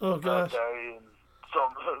Oh that gosh. day and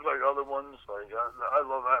some like other ones. Like I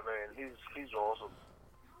love that man. He's awesome.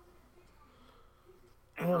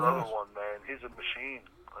 He's Oh, another gosh. one, man. He's a machine.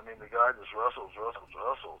 I mean, the guy just wrestles.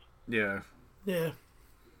 Yeah. Yeah.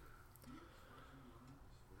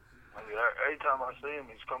 I mean, anytime I see him,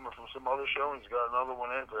 he's coming from some other show, and he's got another one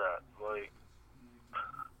after that. Like,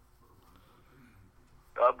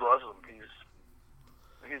 God bless him.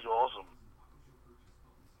 He's awesome.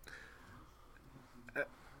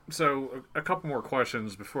 So a couple more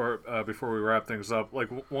questions before we wrap things up. Like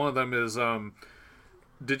one of them is,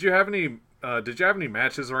 did you have any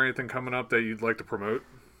matches or anything coming up that you'd like to promote?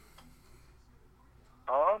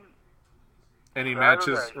 Any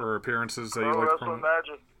Saturday, matches or appearances that Pro you'd like to Wrestling promote?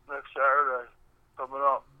 Magic next Saturday coming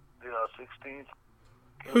up, the 16th.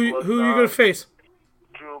 Who are you gonna face?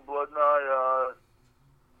 Drew Blood and I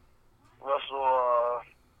wrestle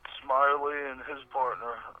Smiley and his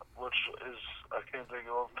partner, which is I can't think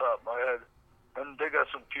of off the top of my head. And they got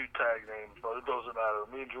some cute tag names, but it doesn't matter.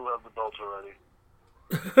 Me and Drew have the belts already.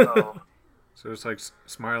 So, So it's like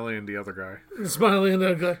Smiley and the other guy. Smiley and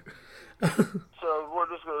that guy. so we're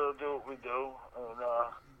just gonna do what we do, and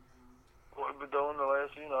what we've been doing the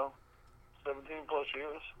last 17 plus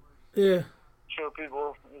years. Yeah. Show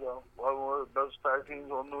people why we're the best tag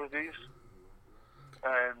teams on Northeast.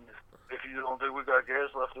 And if you don't think we got gas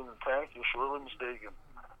left in the tank, you're surely mistaken.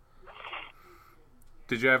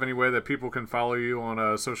 Did you have any way that people can follow you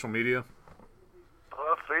on social media?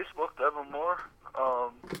 Facebook, Devon Moore.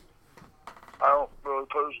 I don't really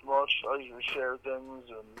post much. I usually share things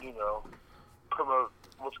and promote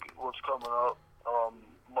what's coming up.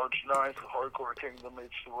 March 9th, Hardcore Kingdom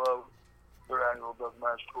H2O, their annual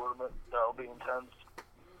deathmatch tournament. That'll be intense.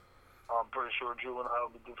 I'm pretty sure Drew and I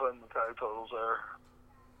will be defending the tag titles there.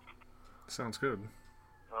 Sounds good.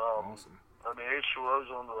 Awesome. I mean, H2O's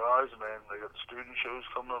on the rise, man. They got the student shows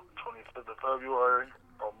coming up the 25th of February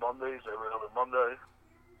on Mondays, every other Monday.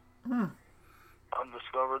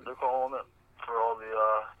 Undiscovered, they're calling it, for all the,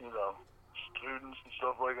 students and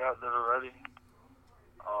stuff like that are ready.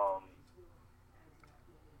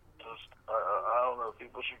 I don't know,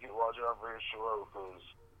 people should get watching out for H2O because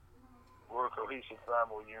we're a cohesive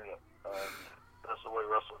family unit, and that's the way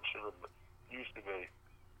wrestling should have used to be.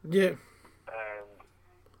 Yeah. And,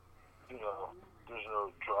 there's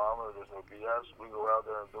no drama, there's no BS. We go out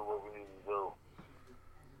there and do what we need to do.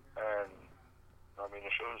 And, I mean,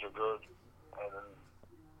 the shows are good, and then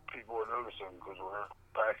people are noticing because we're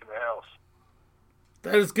back in the house.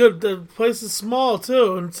 That is good. The place is small,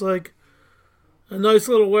 too, and it's like a nice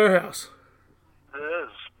little warehouse. It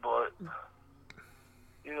is, but,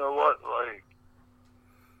 you know what, like,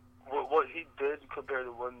 what he did compared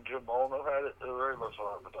to when Jim Molyneux had it, it very much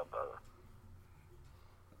would have done better.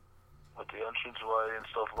 With the entranceway and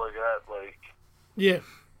stuff like that, like, Yeah.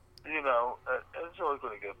 And it's only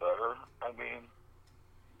going to get better. I mean,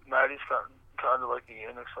 Maddie's kind of like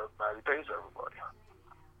Ian, except Maddie pays everybody.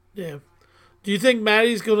 Yeah. Do you think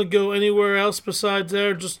Maddie's going to go anywhere else besides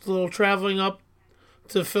there? Just a little traveling up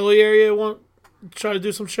to the Philly area? Try to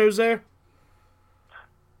do some shows there?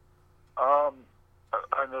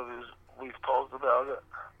 I know we've talked about it.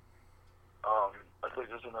 I think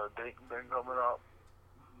there's another Dayton thing coming up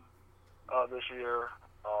this year.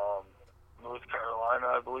 North Carolina,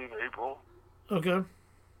 I believe, April. Okay. A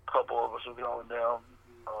couple of us are going down.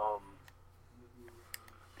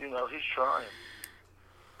 He's trying.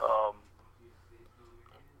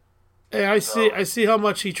 Hey, I see how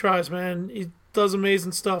much he tries, man. He does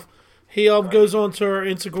amazing stuff. He goes on to our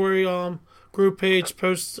Instagram group page,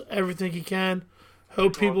 posts everything he can.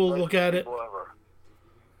 Hope people look at it.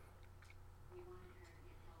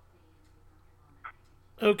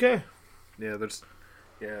 Okay. Yeah,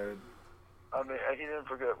 I mean, he didn't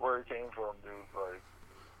forget where he came from, dude. Like,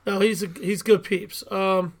 No, he's good peeps.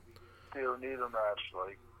 the Onita match,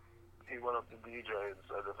 like, he went up to DJ and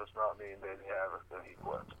said, if it's not me and Danny Havoc, then he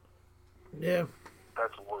quit. Yeah.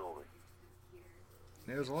 That's loyalty.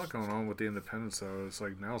 Yeah, there's a lot going on with the independents, though. It's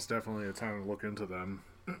like now's definitely a time to look into them.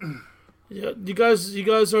 Yeah, you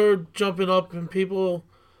guys are jumping up, and people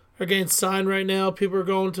are getting signed right now. People are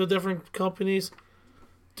going to different companies.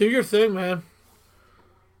 Do your thing, man.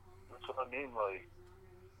 That's what I mean, like,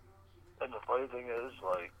 and the funny thing is,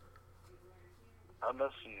 like, I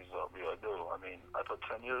miss CZW, I do. I mean, I put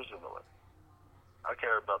 10 years into it. I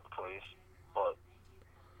care about the place, but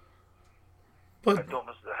I don't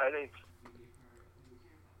miss the headaches.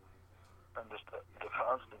 And just the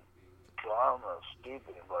constant drama,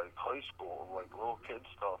 stupid, like high school, like little kid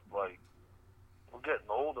stuff. Like, we're getting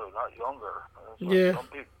older, not younger. And it's like Yeah.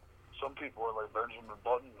 some people are like Benjamin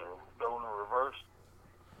Button or going in reverse.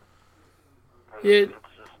 And Yeah.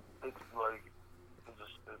 It's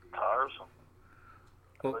tiresome.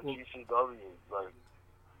 Well, Like GCW, like,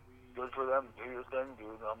 good for them. Do your thing, dude.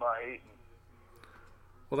 I'm not hating.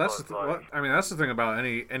 well, that's But, like, I mean, that's the thing about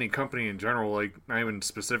any company in general. Like, not even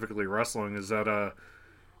specifically wrestling, is that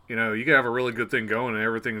you know, you can have a really good thing going and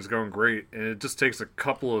everything is going great, and it just takes a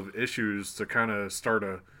couple of issues to kind of start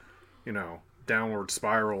a, you know, downward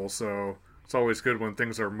spiral. So it's always good when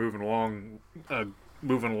things are moving along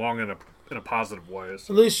in a positive way. At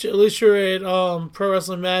least you're at Pro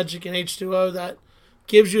Wrestling Magic and H2O. That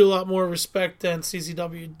gives you a lot more respect than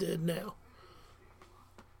CCW did now.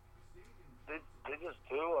 They just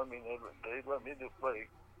do. I mean, they let me do, like,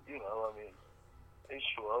 you know, I mean,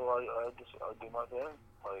 H2O, I do my thing.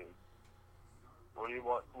 Like, what do you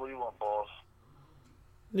want, boss?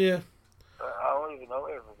 Yeah. I don't even know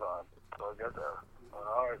every time. So I get there.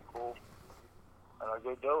 Alright, cool. And I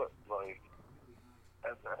go do it. Like,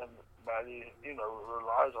 and Maddie, you know,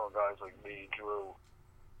 relies on guys like me, Drew,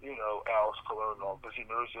 you know, Alex Colonel, because he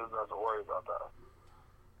knows he doesn't have to worry about that.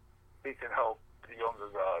 He can help the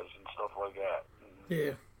younger guys and stuff like that. And,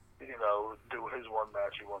 Yeah. you know, do his one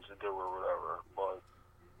match he wants to do or whatever. But,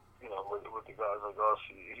 you know, with the guys like us,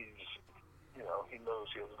 he's, you know, he knows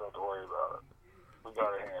he doesn't have to worry about it. We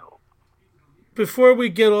got it handled. Before we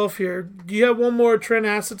get off here, do you have one more Trent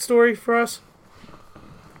Acid story for us?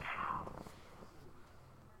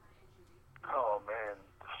 Oh, man,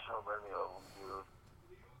 there's so many of them,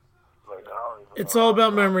 dude. Like, I don't even It's know all how about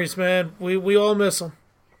to- memories, man. We all miss them.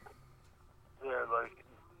 Yeah, like,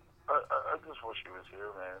 I just wish he was here,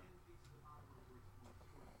 man.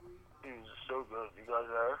 He was so good. You guys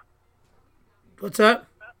there? What's that?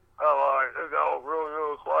 Oh, all right. It got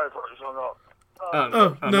really quiet. Thought you hung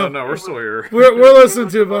up. no. No, we're still here. We're listening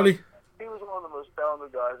to it, buddy. He was one of the most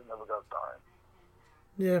talented guys that never got signed.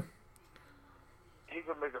 Yeah. He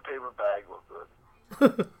could make a paper bag look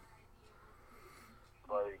good.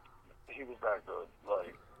 Like, he was that good.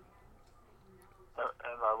 Like,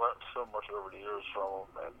 and I learned so much over the years from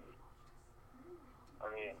him. And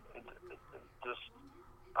I mean, it just,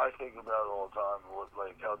 I think about it all the time.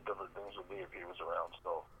 Like, how different things would be if he was around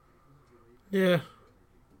still. Yeah.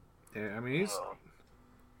 Yeah, I mean, he's You know?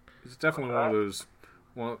 he's definitely one of those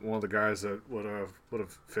one of the guys that would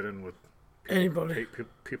have fit in with Anybody.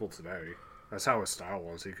 people today. That's how his style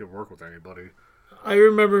was. He could work with anybody. I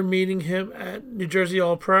remember meeting him at New Jersey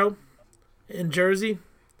All Pro in Jersey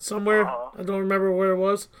somewhere. I don't remember where it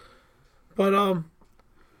was. But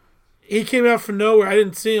he came out from nowhere. I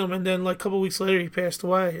didn't see him, and then like a couple weeks later he passed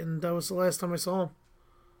away, and that was the last time I saw him.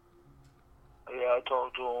 Yeah, I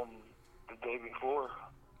talked to him the day before.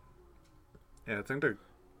 Yeah, I think a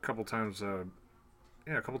couple times I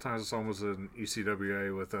saw him was in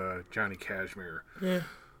ECWA with Johnny Cashmere. Yeah.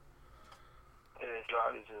 And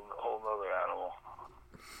Johnny's a whole nother animal.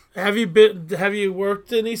 Have you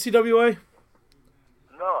worked in ECWA?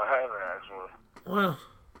 No, I haven't actually. Wow.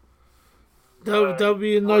 That would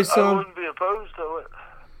be a nice I wouldn't be opposed to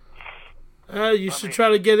it. you should try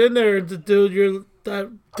to get in there and to do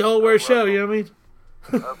that Delaware show, you know what I mean?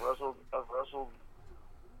 I've wrestled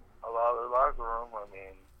a lot of the locker room. I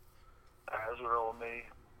mean, Azrael and me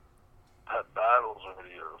had battles over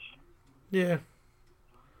the years. Yeah.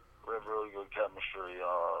 We have really good chemistry.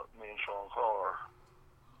 Me and Sean Carr.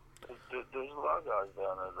 There's a lot of guys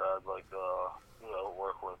down there that I'd like to,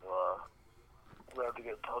 work with. We have to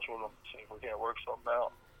get in touch with them, see if we can't work something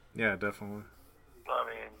out. Yeah, definitely. I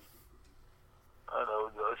mean, I know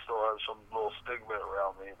I still have some little stigma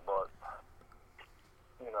around me, but,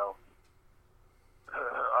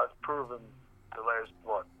 I've proven the last,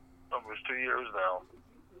 almost 2 years now.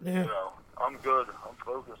 Yeah. I'm good. I'm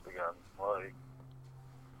focused again. Like,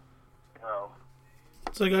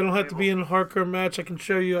 It's like I don't have to be in a hardcore match. I can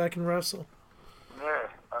show you I can wrestle. yeah,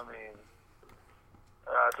 I mean,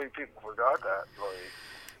 I think people forgot that. Like,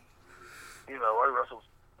 I wrestled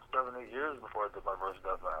 7-8 years before I did my first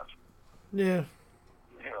death match. Yeah.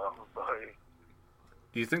 Like,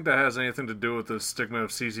 Do you think that has anything to do with the stigma of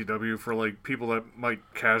CZW for like people that might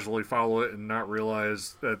casually follow it and not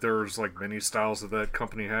realize that there's like many styles that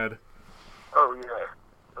company had? oh yeah,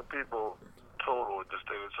 the people totally just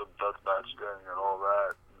think it's some death match thing and all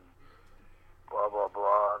that, and blah blah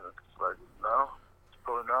blah, and it's like, no, it's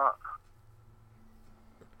probably not.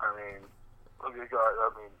 I mean, look at guys. I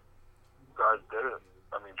mean, guys did it.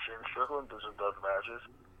 I mean, Shane Strickland did some death matches.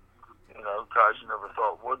 Guys you never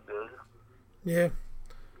thought would did. Yeah.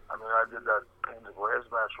 I mean, I did that painted glass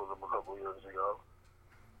match with him a couple years ago.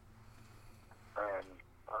 And,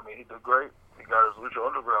 I mean, he did great. He got his Lucha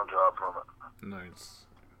Underground job from it. Nice.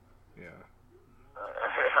 Yeah.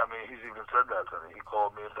 I mean, he's even said that to me. He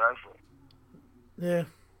called me and thanked me. Yeah.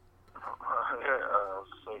 Yeah, I was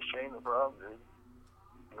like, Shane, the problem, dude.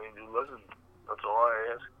 I mean, dude, listen, that's all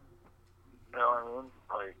I ask. You know what I mean?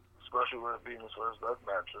 Like, especially with it being the first death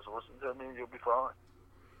match, just listen to me and you'll be fine.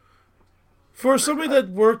 For somebody that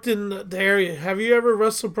worked in the area, have you ever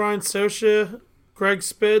wrestled Brian Sosha, Greg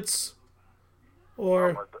Spitz, or?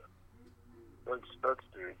 Oh, Greg Spitz,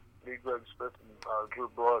 dude. Me, Greg Spitz, and Drew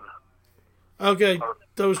Blood. Okay,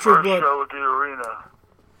 that was Drew First Blood. show at the arena.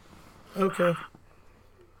 Okay.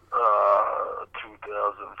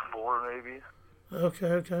 2004 maybe.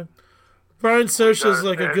 Okay. Brian Sosha's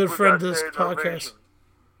like a good We friend got of this standing podcast. ovation.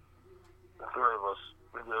 The three of us.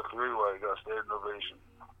 We did a three-way, got standing ovation.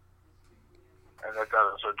 And that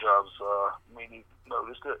got us our jobs. Meanie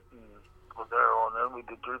noticed it, and from there on then we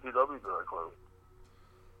did 3PW that I closed.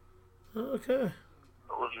 Okay.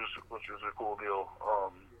 Which was a cool deal.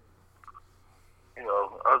 You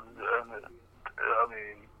know, I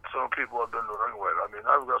mean, some people have been to the ring with. I mean,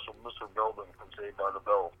 I wrestled Mr. Belding from Saved by the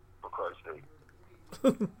Bell, for Christ's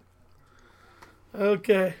sake.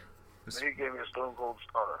 Okay. And he gave me a Stone Cold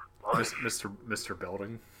Stunner. Like, Mr.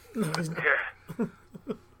 Belding. yeah.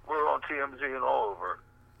 We're on TMZ and all over.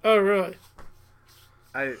 Oh, really?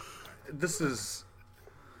 This is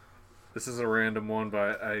a random one,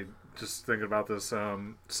 but I just thinking about this.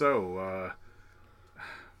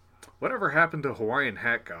 Whatever happened to Hawaiian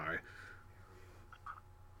Hat Guy?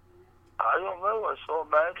 I don't know. I saw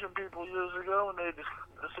Imagine people years ago and they just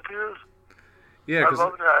disappeared. Yeah, I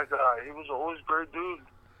love that guy. He was always a great dude.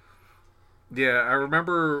 Yeah, I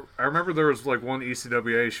remember there was like one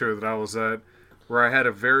ECWA show that I was at where I had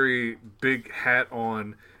a very big hat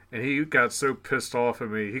on, and he got so pissed off at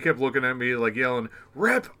me. He kept looking at me like yelling,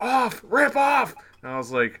 "Rip off! Rip off!" And I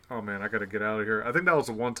was like, "Oh man, I gotta get out of here." I think that was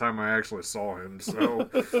the one time I actually saw him. So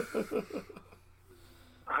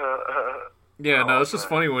yeah, no, it's just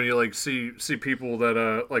funny when you like see people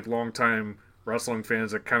that like longtime wrestling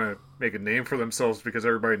fans that kind of make a name for themselves because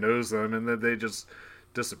everybody knows them, and then they just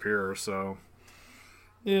disappear. So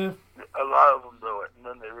yeah, a lot of them do it, and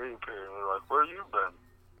then they reappear, and they're like, "Where you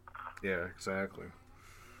been?" Yeah, exactly.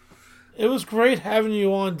 it was great having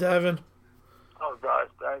you on, Devon. Oh, guys,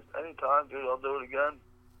 thanks. Anytime, dude. I'll do it again.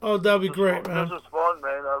 Oh, that'd be great, man. This is fun,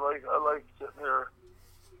 man. I like sitting here.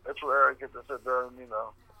 That's where I get to sit there and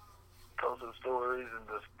tell some stories and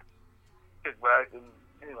just kick back and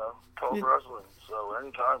talk wrestling. So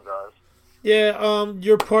anytime, guys. Yeah,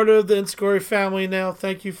 you're part of the Inscory family now.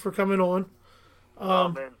 Thank you for coming on. Oh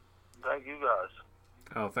man, thank you guys.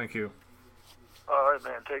 Oh, thank you. All right,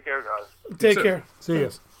 man. Take care, guys. Take care. See ya.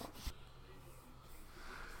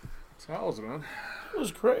 So how was it, man? It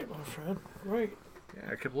was great, my friend. Great. Yeah,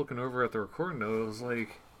 I kept looking over at the recording note. I was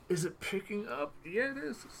like, "Is it picking up?" Yeah, it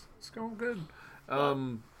is. It's going good.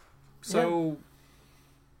 So,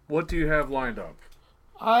 what do you have lined up?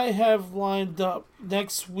 I have lined up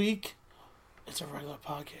next week. It's a regular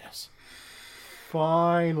podcast.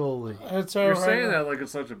 Finally. It's You're saying that like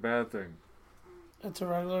it's such a bad thing. It's a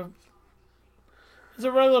regular. It's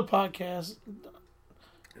a regular podcast.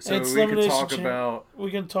 So It's we can Elimination talk Chamber. about. We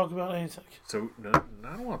can talk about anything. So no,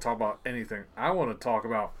 I don't want to talk about anything. I want to talk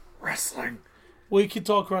about wrestling We can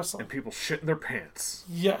talk wrestling. and people shitting their pants.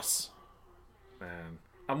 Yes, Man,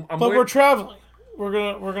 I'm but wait- we're traveling. We're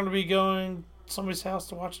gonna be going to somebody's house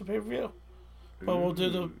to watch the pay per view. But we'll do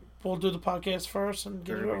the podcast first and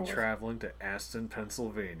get They're it going over to be with. traveling to Aston,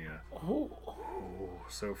 Pennsylvania. Ooh. Oh,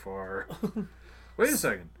 so far. Wait a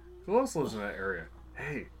second. Who else lives in that area?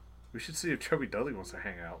 Hey, we should see if Chubby Dudley wants to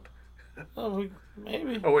hang out.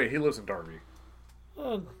 Maybe. Oh wait, he lives in Darby.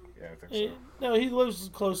 Uh, Yeah, I think so. no, he lives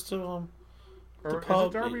close to Or is pub.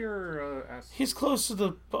 it Darby or Aston? He's close to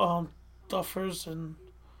the Duffers and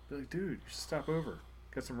Be like, dude, you should stop over,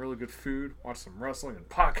 get some really good food, watch some wrestling, and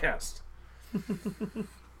podcast.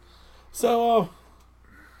 so.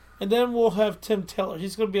 And then we'll have Tim Teller.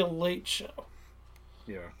 He's going to be a late show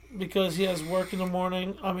Yeah. because he has work in the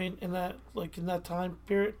morning. I mean, in that time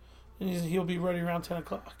period, and he'll be ready around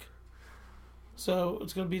 10:00. So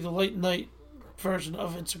it's going to be the late night version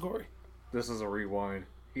of Insecurity. This is a rewind.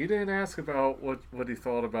 You didn't ask about what he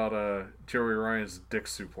thought about Joey Ryan's dick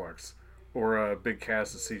suplex or Big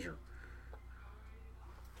Cass's seizure.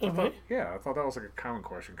 Okay. Yeah, I thought that was like a common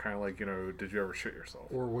question, kind of like, did you ever shit yourself?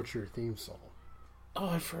 Or what's your theme song? Oh,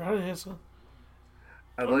 I forgot to ask him.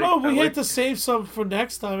 I We had to save some for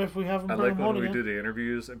next time if we have him I bring like him when on we again. do the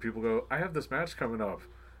interviews and people go, "I have this match coming up.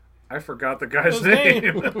 I forgot the guy's His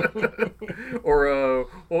name." Or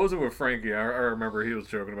what was it with Frankie? I remember he was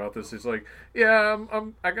joking about this. He's like, "Yeah,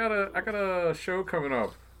 I got a show coming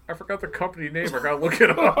up. I forgot the company name. I gotta look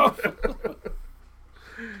it up.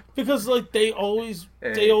 Because like they always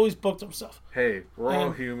book themselves. Hey, we're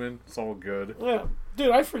all human. It's all good. Yeah,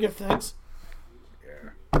 dude, I forget things. Yeah,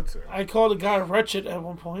 that's it. I called a guy wretched at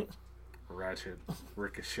one point. Ratchet,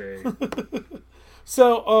 Ricochet.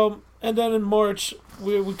 So, and then in March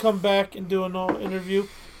we come back and do an interview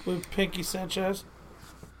with Pinky Sanchez.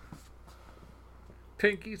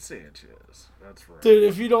 Pinky Sanchez. That's right. Dude,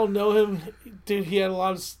 if you don't know him, dude, he had a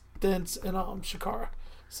lot of stints in Shakara.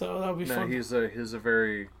 So that would be fun. He's a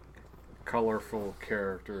very colorful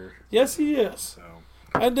character. Yes, he is. So.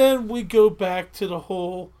 And then we go back to the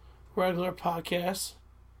whole regular podcast,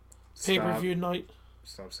 pay-per-view night.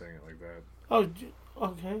 Stop saying it like that. Oh,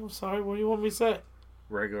 okay. I'm sorry. What do you want me to say?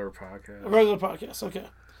 Regular podcast. A regular podcast. Okay.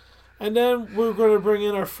 And then we're going to bring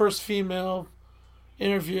in our first female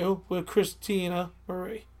interview with Christina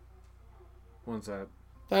Marie. When's that?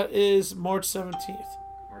 That is March 17th.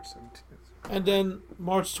 March 17th. And then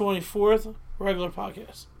March 24th, regular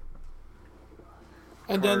podcast.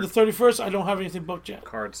 And then the 31st, I don't have anything booked yet.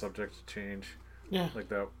 Card subject to change. Yeah. Like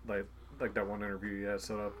that one interview you had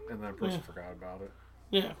set up, and that person forgot about it.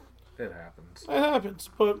 Yeah. It happens. It happens,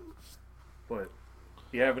 but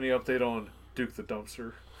you have any update on Duke the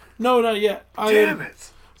Dumpster? no, not yet. Damn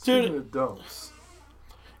it, Speaking dude! of dumps,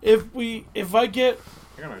 If I get,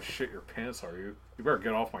 you're gonna shit your pants, are you? You better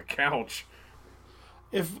get off my couch.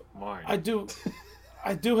 Mine. I do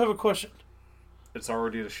have a question. It's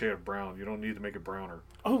already the shade of brown. You don't need to make it browner.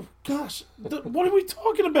 Oh gosh, what are we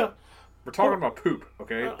talking about? We're talking about poop,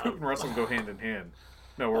 okay? Poop and wrestling go hand in hand.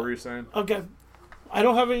 No, what were you saying? Okay, I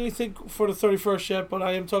don't have anything for the 31st yet, but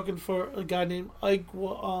I am talking for a guy named Ike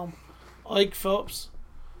Phillips,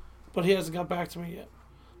 but he hasn't got back to me yet.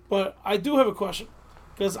 But I do have a question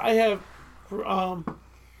because I have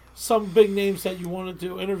some big names that you want to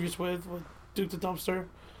do interviews with Duke the Dumpster,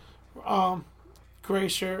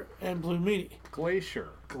 Glacier, and Blue Meanie. Glacier.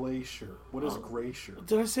 What is Glacier?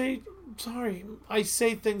 Did I say? Sorry, I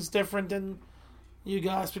say things different than you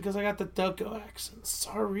guys because I got the Delco accent.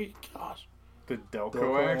 Sorry, gosh. The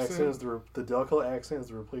Delco accent? The Delco accent is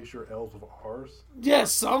to replace your L's with R's?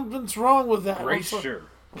 Yes, something's wrong with that. Glacier.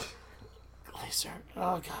 Glacier.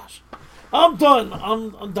 Oh gosh, I'm done.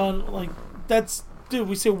 I'm done. Like that's dude.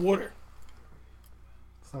 We say water.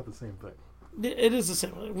 It's not the same thing. It is the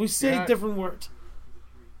same thing. We say different words.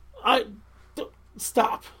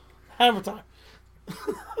 Stop. Hammer time.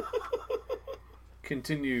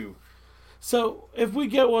 Continue. So, if we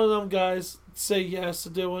get one of them guys say yes to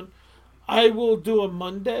doing, I will do a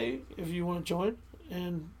Monday if you want to join,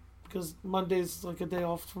 and because Monday's like a day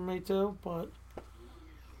off for me too.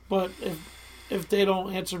 But if they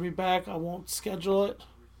don't answer me back, I won't schedule it.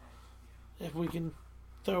 If we can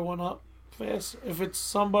throw one up fast, if it's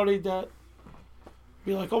somebody that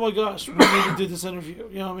be like, oh my gosh, we need to do this interview.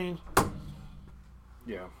 You know what I mean?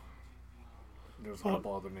 Yeah. There's a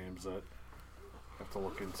couple other names that I have to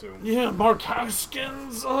look into. Yeah, Mark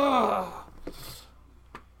Haskins.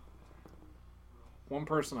 One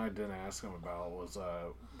person I didn't ask him about was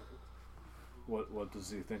what does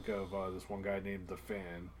he think of this one guy named The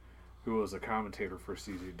Fan, who was a commentator for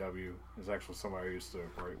CZW. Is actually somebody I used to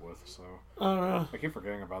write with. So I keep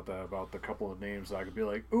forgetting about that. About the couple of names that I could be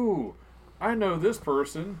like, ooh, I know this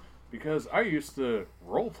person because I used to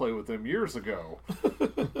role play with them years ago.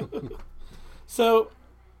 So,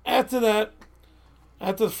 after that,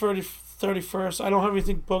 after the 31st, I don't have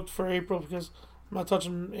anything booked for April because I'm not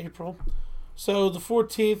touching April. So, the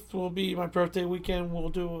 14th will be my birthday weekend. We'll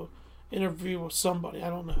do an interview with somebody. I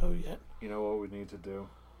don't know who yet. You know what we need to do?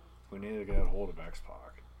 We need to get a hold of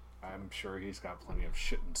X-Pac. I'm sure he's got plenty of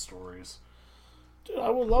shitting stories. Dude,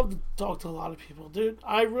 I would love to talk to a lot of people, dude.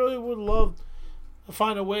 I really would love to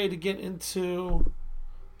find a way to get into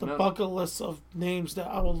the bucket list of names that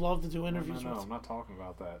I would love to do interviews with. I'm not talking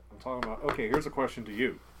about that. I'm talking about, okay, here's a question to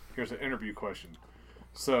you. Here's an interview question.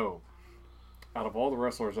 So, out of all the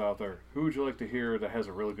wrestlers out there, who would you like to hear that has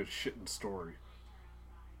a really good shitting story?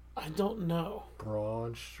 I don't know.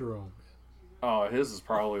 Braun Strowman. Oh, his is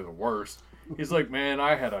probably the worst. He's like, man,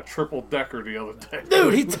 I had a triple decker the other day.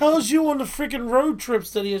 Dude, he tells you on the freaking road trips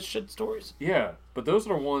that he has shit stories. Yeah, but those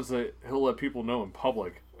are the ones that he'll let people know in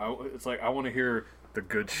public. It's like, I want to hear the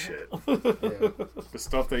good shit. The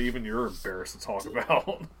stuff that even you're embarrassed to talk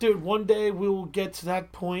about. Dude, one day we will get to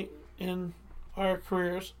that point in our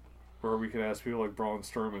careers. Where we can ask people like Braun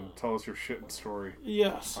Strowman, tell us your shitting story.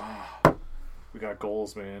 Yes. We got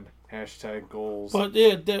goals, man. Hashtag goals. But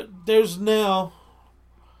yeah, there's now...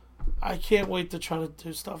 I can't wait to try to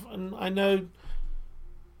do stuff. And I know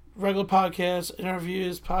regular podcast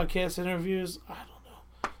interviews, I don't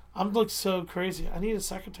know. I'm like so crazy. I need a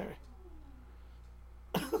secretary.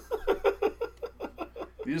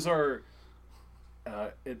 These are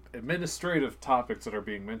administrative topics that are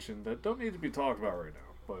being mentioned that don't need to be talked about right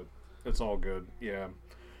now, but it's all good. Yeah.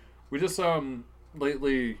 We just,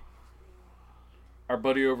 lately, our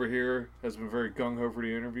buddy over here has been very gung-ho for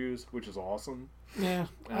the interviews, which is awesome. Yeah.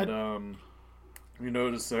 And, you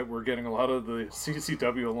notice that we're getting a lot of the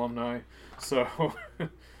CCW alumni, so...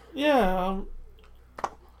 Yeah,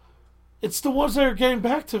 it's the ones that are getting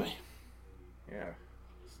back to me. Yeah.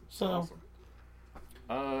 So,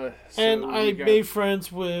 awesome. And I made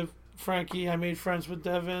friends with Frankie. I made friends with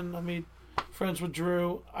Devon. I made friends with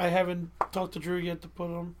Drew. I haven't talked to Drew yet to put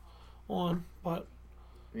him on, but...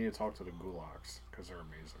 You need to talk to the Gulags, because they're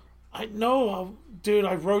amazing. I know, dude,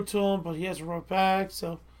 I wrote to him, but he hasn't wrote back,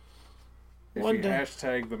 so... If One you day.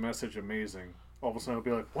 hashtag the message amazing, all of a sudden he'll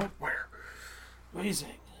be like, what? Where? Amazing.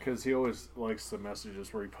 Because he always likes the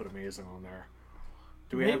messages where he put amazing on there.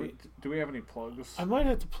 Do we have any plugs? I might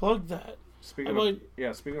have to plug that. Speaking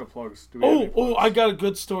of plugs, do we have any Oh, plugs? I got a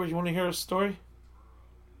good story. You want to hear a story?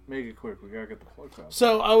 Make it quick. We gotta get the plugs out.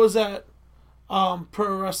 So I was at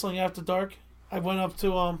Pro Wrestling After Dark. I went up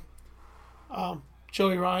to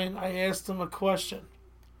Joey Ryan. I asked him a question.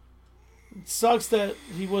 It sucks that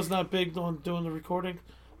he was not big on doing the recording,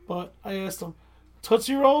 but I asked him,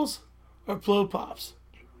 Tootsie Rolls or Blow Pops?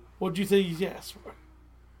 What do you think he asked for?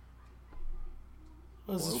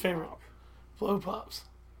 What was his favorite? Pop. Blow Pops.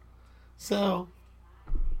 So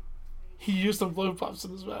he used some Blow Pops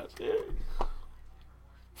in his match.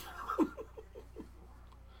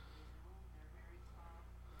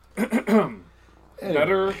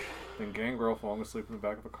 Better than Gangrel falling asleep in the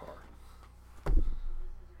back of a car.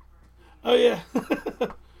 Oh yeah.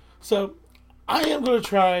 So I am gonna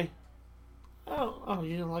try. Oh,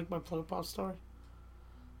 you didn't like my Blow Pop story?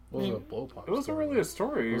 It wasn't a blow pop. It wasn't really a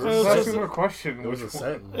story. It was was asking just him a question. It was a which one-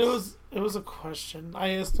 sentence. It was a question. I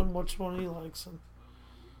asked him which one he likes, and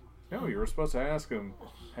No, you were supposed to ask him,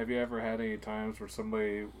 have you ever had any times where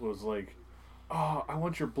somebody was like, oh, I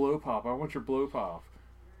want your blow pop. I want your blow pop.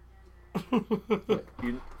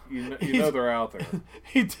 you know they're out there.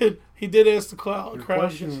 he did ask the crowd. Your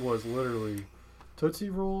question was literally Tootsie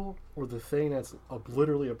Roll or the thing that's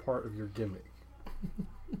literally a part of your gimmick.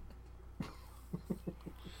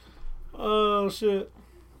 Oh shit!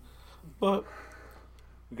 But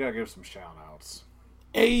We gotta give some shout outs.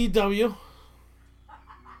 AEW.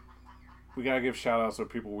 We gotta give shout outs to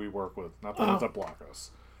people we work with, not the ones that block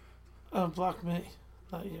us. Block me,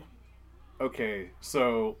 not you. Okay,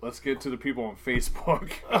 so let's get to the people on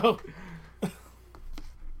Facebook. Oh,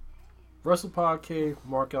 WrestlePod Cave,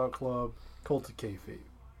 Markout Club, Cult of Kayfabe.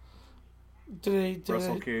 did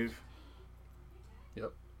Wrestle they? Cave.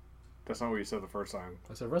 Yep. That's not what you said the first time.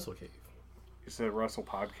 I said Wrestle Cave. You said Wrestle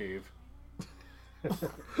Pod Cave.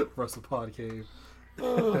 WrestlePod Cave.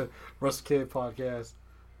 Oh, Wrestle Cave Podcast,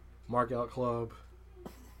 Markout Club,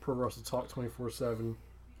 Pro Wrestle Talk 24/7,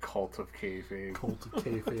 Cult of Kayfabe. Cult of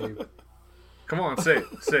Kayfabe. Come on, say it.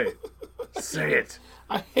 Say it. Say it.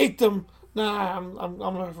 I hate them. Nah, I'm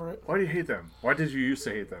over it Why do you hate them? Why did you used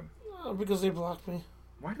to hate them? because they blocked me.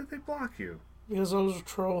 Why did they block you? Because I was a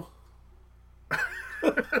troll.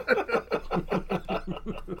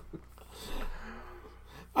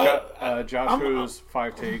 Joshua's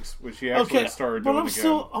 5 takes, which he actually Okay, started but doing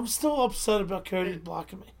again. I'm still upset about Cody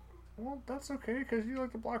blocking me. Well, that's okay, because you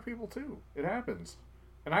like to block people too. It happens.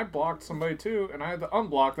 And I blocked somebody too, and I had to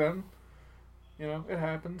unblock them. You know, it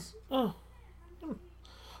happens. Oh.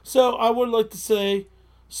 So I would like to say,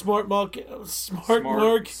 Smart Mark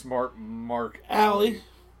Alley.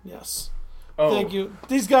 Yes. Oh, Thank you.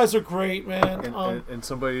 These guys are great, man. And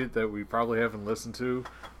somebody that we probably haven't listened to,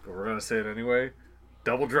 but we're going to say it anyway.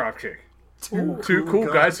 Double Dropkick. Two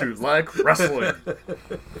cool guys who like wrestling.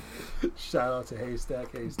 Shout out to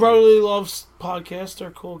Haystack. Brotherly Loves podcast. They're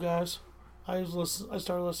cool guys. I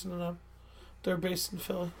started listening to them. They're based in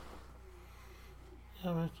Philly.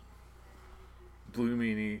 Yeah, man. Blue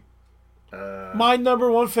Meanie. My number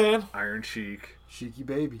one fan. Iron Sheik. Cheeky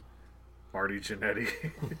Baby. Marty Jannetty.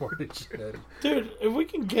 Marty Jannetty. Dude, if we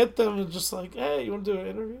can get them and just like, hey, you want to do an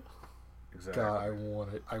interview? Exactly. God,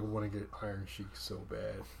 I want to get Iron Sheik so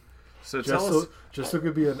bad. So Just tell us. so it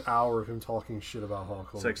could be an hour of him talking shit about Hulk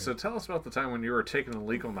It's Hogan. like, so tell us about the time when you were taking a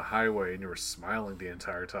leak on the highway and you were smiling the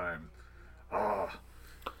entire time. Oh,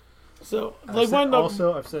 So, I've like, said, my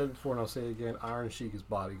also, I've said it before and I'll say it again, Iron Sheik is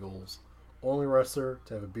body goals. Only wrestler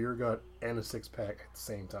to have a beer gut and a six-pack at the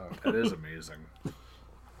same time. that is amazing.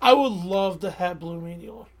 I would love to have Blue Meanie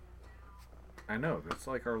on. I know. That's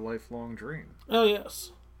like our lifelong dream. Oh,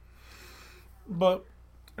 yes. But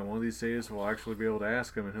And one of these days, we'll actually be able to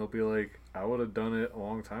ask him, and he'll be like, I would have done it a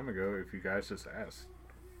long time ago if you guys just asked.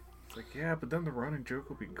 It's like, yeah, but then the running joke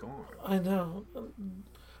will be gone. I know.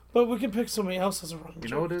 But we can pick somebody else as a running joke. You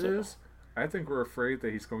know what it is? I think we're afraid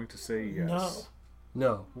that he's going to say yes.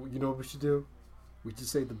 No. You know what we should do? We should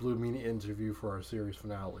save the Blue Meanie interview for our series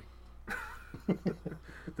finale.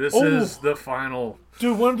 This is the final.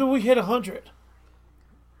 Dude, when do we hit 100?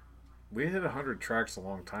 We hit 100 tracks a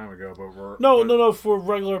long time ago, but we're... No, for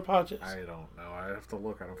regular podcasts. I don't know. I have to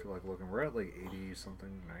look. I don't feel like looking. We're at like 80-something,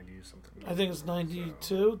 90-something. I think it's 92.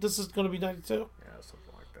 So, this is going to be 92. yeah,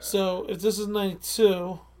 something like that. So, if this is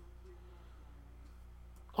 92,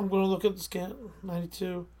 I'm going to look at the scan.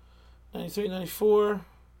 92, 93, 94,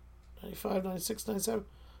 95, 96, 97,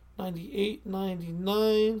 98,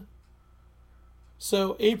 99.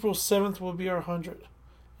 So, April 7th will be our 100.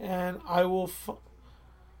 And I will...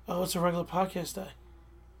 Oh, it's a regular podcast day.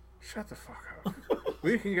 Shut the fuck up.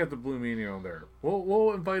 We can get the Blue Meanie on there.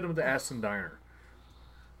 We'll invite him to Aston Diner.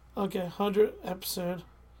 Okay, 100 episode.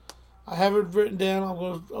 I have it written down.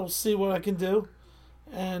 I'll see what I can do,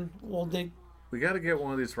 and we'll dig. We got to get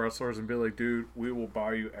one of these wrestlers and be like, dude, we will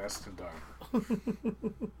buy you Aston Diner.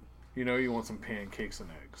 You know you want some pancakes and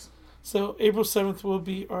eggs. So April 7th will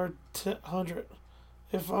be our 100,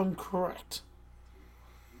 if I'm correct.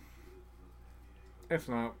 If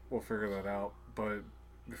not, we'll figure that out. But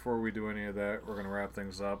before we do any of that, we're going to wrap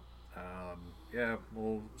things up.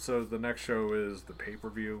 So the next show is the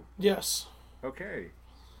pay-per-view. Yes. Okay.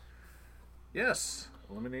 Yes.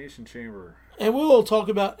 Elimination Chamber. And we will talk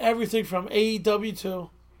about everything from AEW to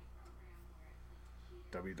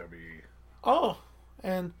WWE. Oh,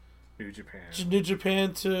 and New Japan. New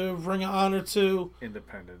Japan to Ring of Honor to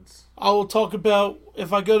Independence. I will talk about,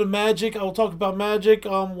 if I go to Magic, I will talk about Magic.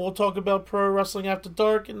 We'll talk about Pro Wrestling After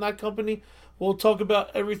Dark in that company. We'll talk about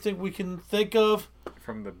everything we can think of.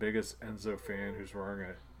 From the biggest Enzo fan who's wearing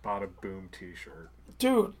a Bada Boom t-shirt.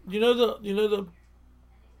 Dude, you know the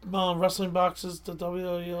wrestling boxes, the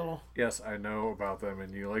WWE little... Yes, I know about them,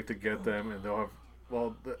 and you like to get them, and they'll have...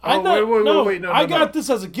 Well, I know. Wait, no, I got this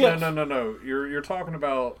as a gift. No. You're talking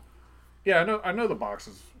about... Yeah, I know the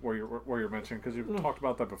boxes where you're mentioning, because you've talked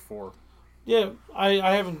about that before. Yeah, I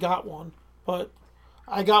haven't got one, but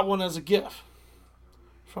I got one as a gift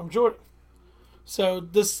from Jordan. So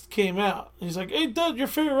this came out. He's like, hey, Dad, your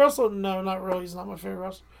favorite wrestler? No, not really. He's not my favorite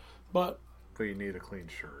wrestler. But you need a clean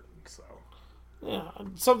shirt, so... Yeah,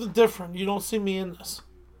 something different. You don't see me in this.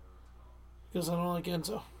 Because I don't like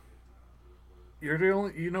Enzo. You're the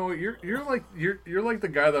only, you're like the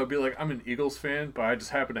guy that would be like, I'm an Eagles fan, but I just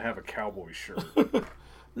happen to have a Cowboy shirt.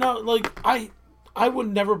 No, like I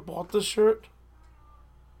would never bought this shirt.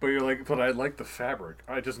 But you're like, but I like the fabric.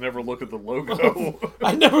 I just never look at the logo.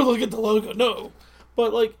 I never look at the logo, no.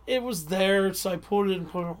 But like it was there, so I pulled it and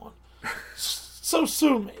put it on. So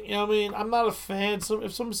sue me. You know what I mean? I'm not a fan. So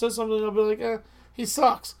if someone says something, I'll be like, he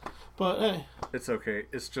sucks. But hey. It's okay.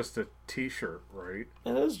 It's just a t-shirt, right?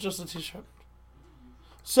 It is just a t-shirt.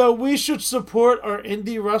 So we should support our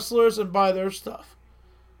indie wrestlers and buy their stuff.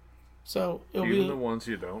 So it'll Even be the ones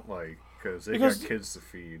you don't like, because they got kids to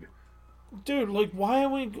feed. Dude, like, why are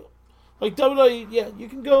we... Like, WWE, yeah, you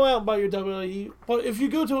can go out and buy your WWE, but if you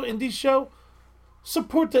go to an indie show,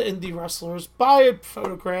 support the indie wrestlers, buy a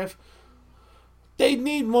photograph. They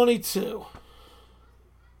need money, too.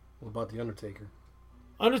 What about The Undertaker?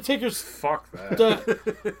 Undertaker's... Fuck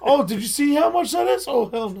that. Oh, did you see how much that is? Oh,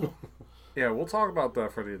 hell no. Yeah, we'll talk about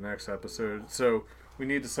that for the next episode. So, we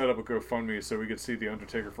need to set up a GoFundMe so we can see The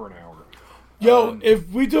Undertaker for an hour. Yo, if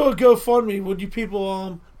we do a GoFundMe, would you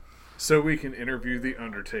people, So we can interview The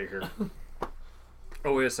Undertaker.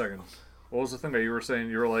 Oh, wait a second. What was the thing that you were saying?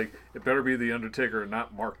 You were like, it better be The Undertaker and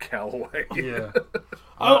not Mark Calloway. Yeah.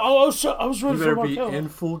 I was ready You for better Mark be Calloway. in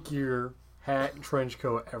full gear, hat, trench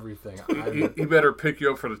coat, everything. He better pick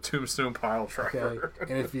you up for the Tombstone pile driver.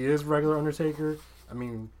 Okay. And if he is regular Undertaker, I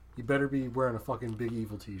mean, he better be wearing a fucking Big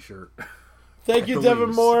Evil t-shirt. Thank you,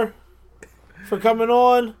 Devon Moore, for coming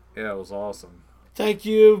on. Yeah, it was awesome. Thank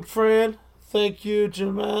you, Fran. Thank you,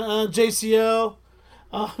 JCL.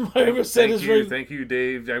 Thank you,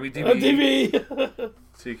 Dave. I mean, DB. DB.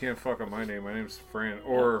 So you can't fuck up my name. My name's Fran.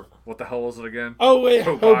 Or, what the hell was it again? Oh, wait.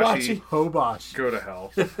 Hobachi. Hobachi. Go to hell.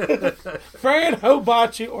 Fran,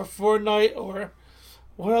 Hobachi, or Fortnite, or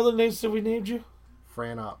what other names did we name you?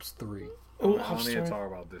 Fran Ops 3. Oh, I don't need to talk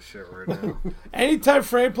about this shit right now. Anytime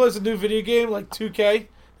Fran plays a new video game like 2K,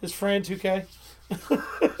 is Fran 2K?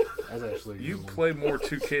 That's actually You play more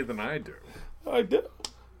 2K than I do. I do.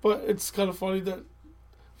 But it's kind of funny that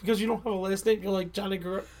because you don't have a last name, you're like Johnny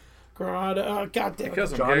Garada. God damn it.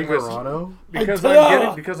 Because I'm Johnny getting Garano.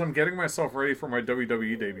 because I'm getting myself ready for my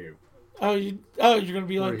WWE debut. You're gonna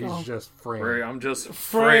be Where like, he's just Fran. Where I'm just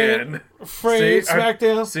Fran See,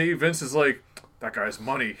 SmackDown. See, Vince is like, that guy's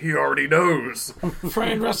money. He already knows.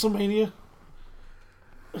 Fran WrestleMania.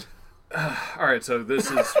 All right, so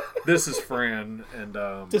this is Fran, and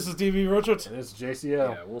This is DB Richards. And it's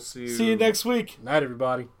JCL. yeah, we'll see you. See you next week. Night,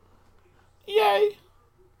 everybody. Yay.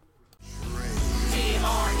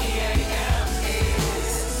 Train.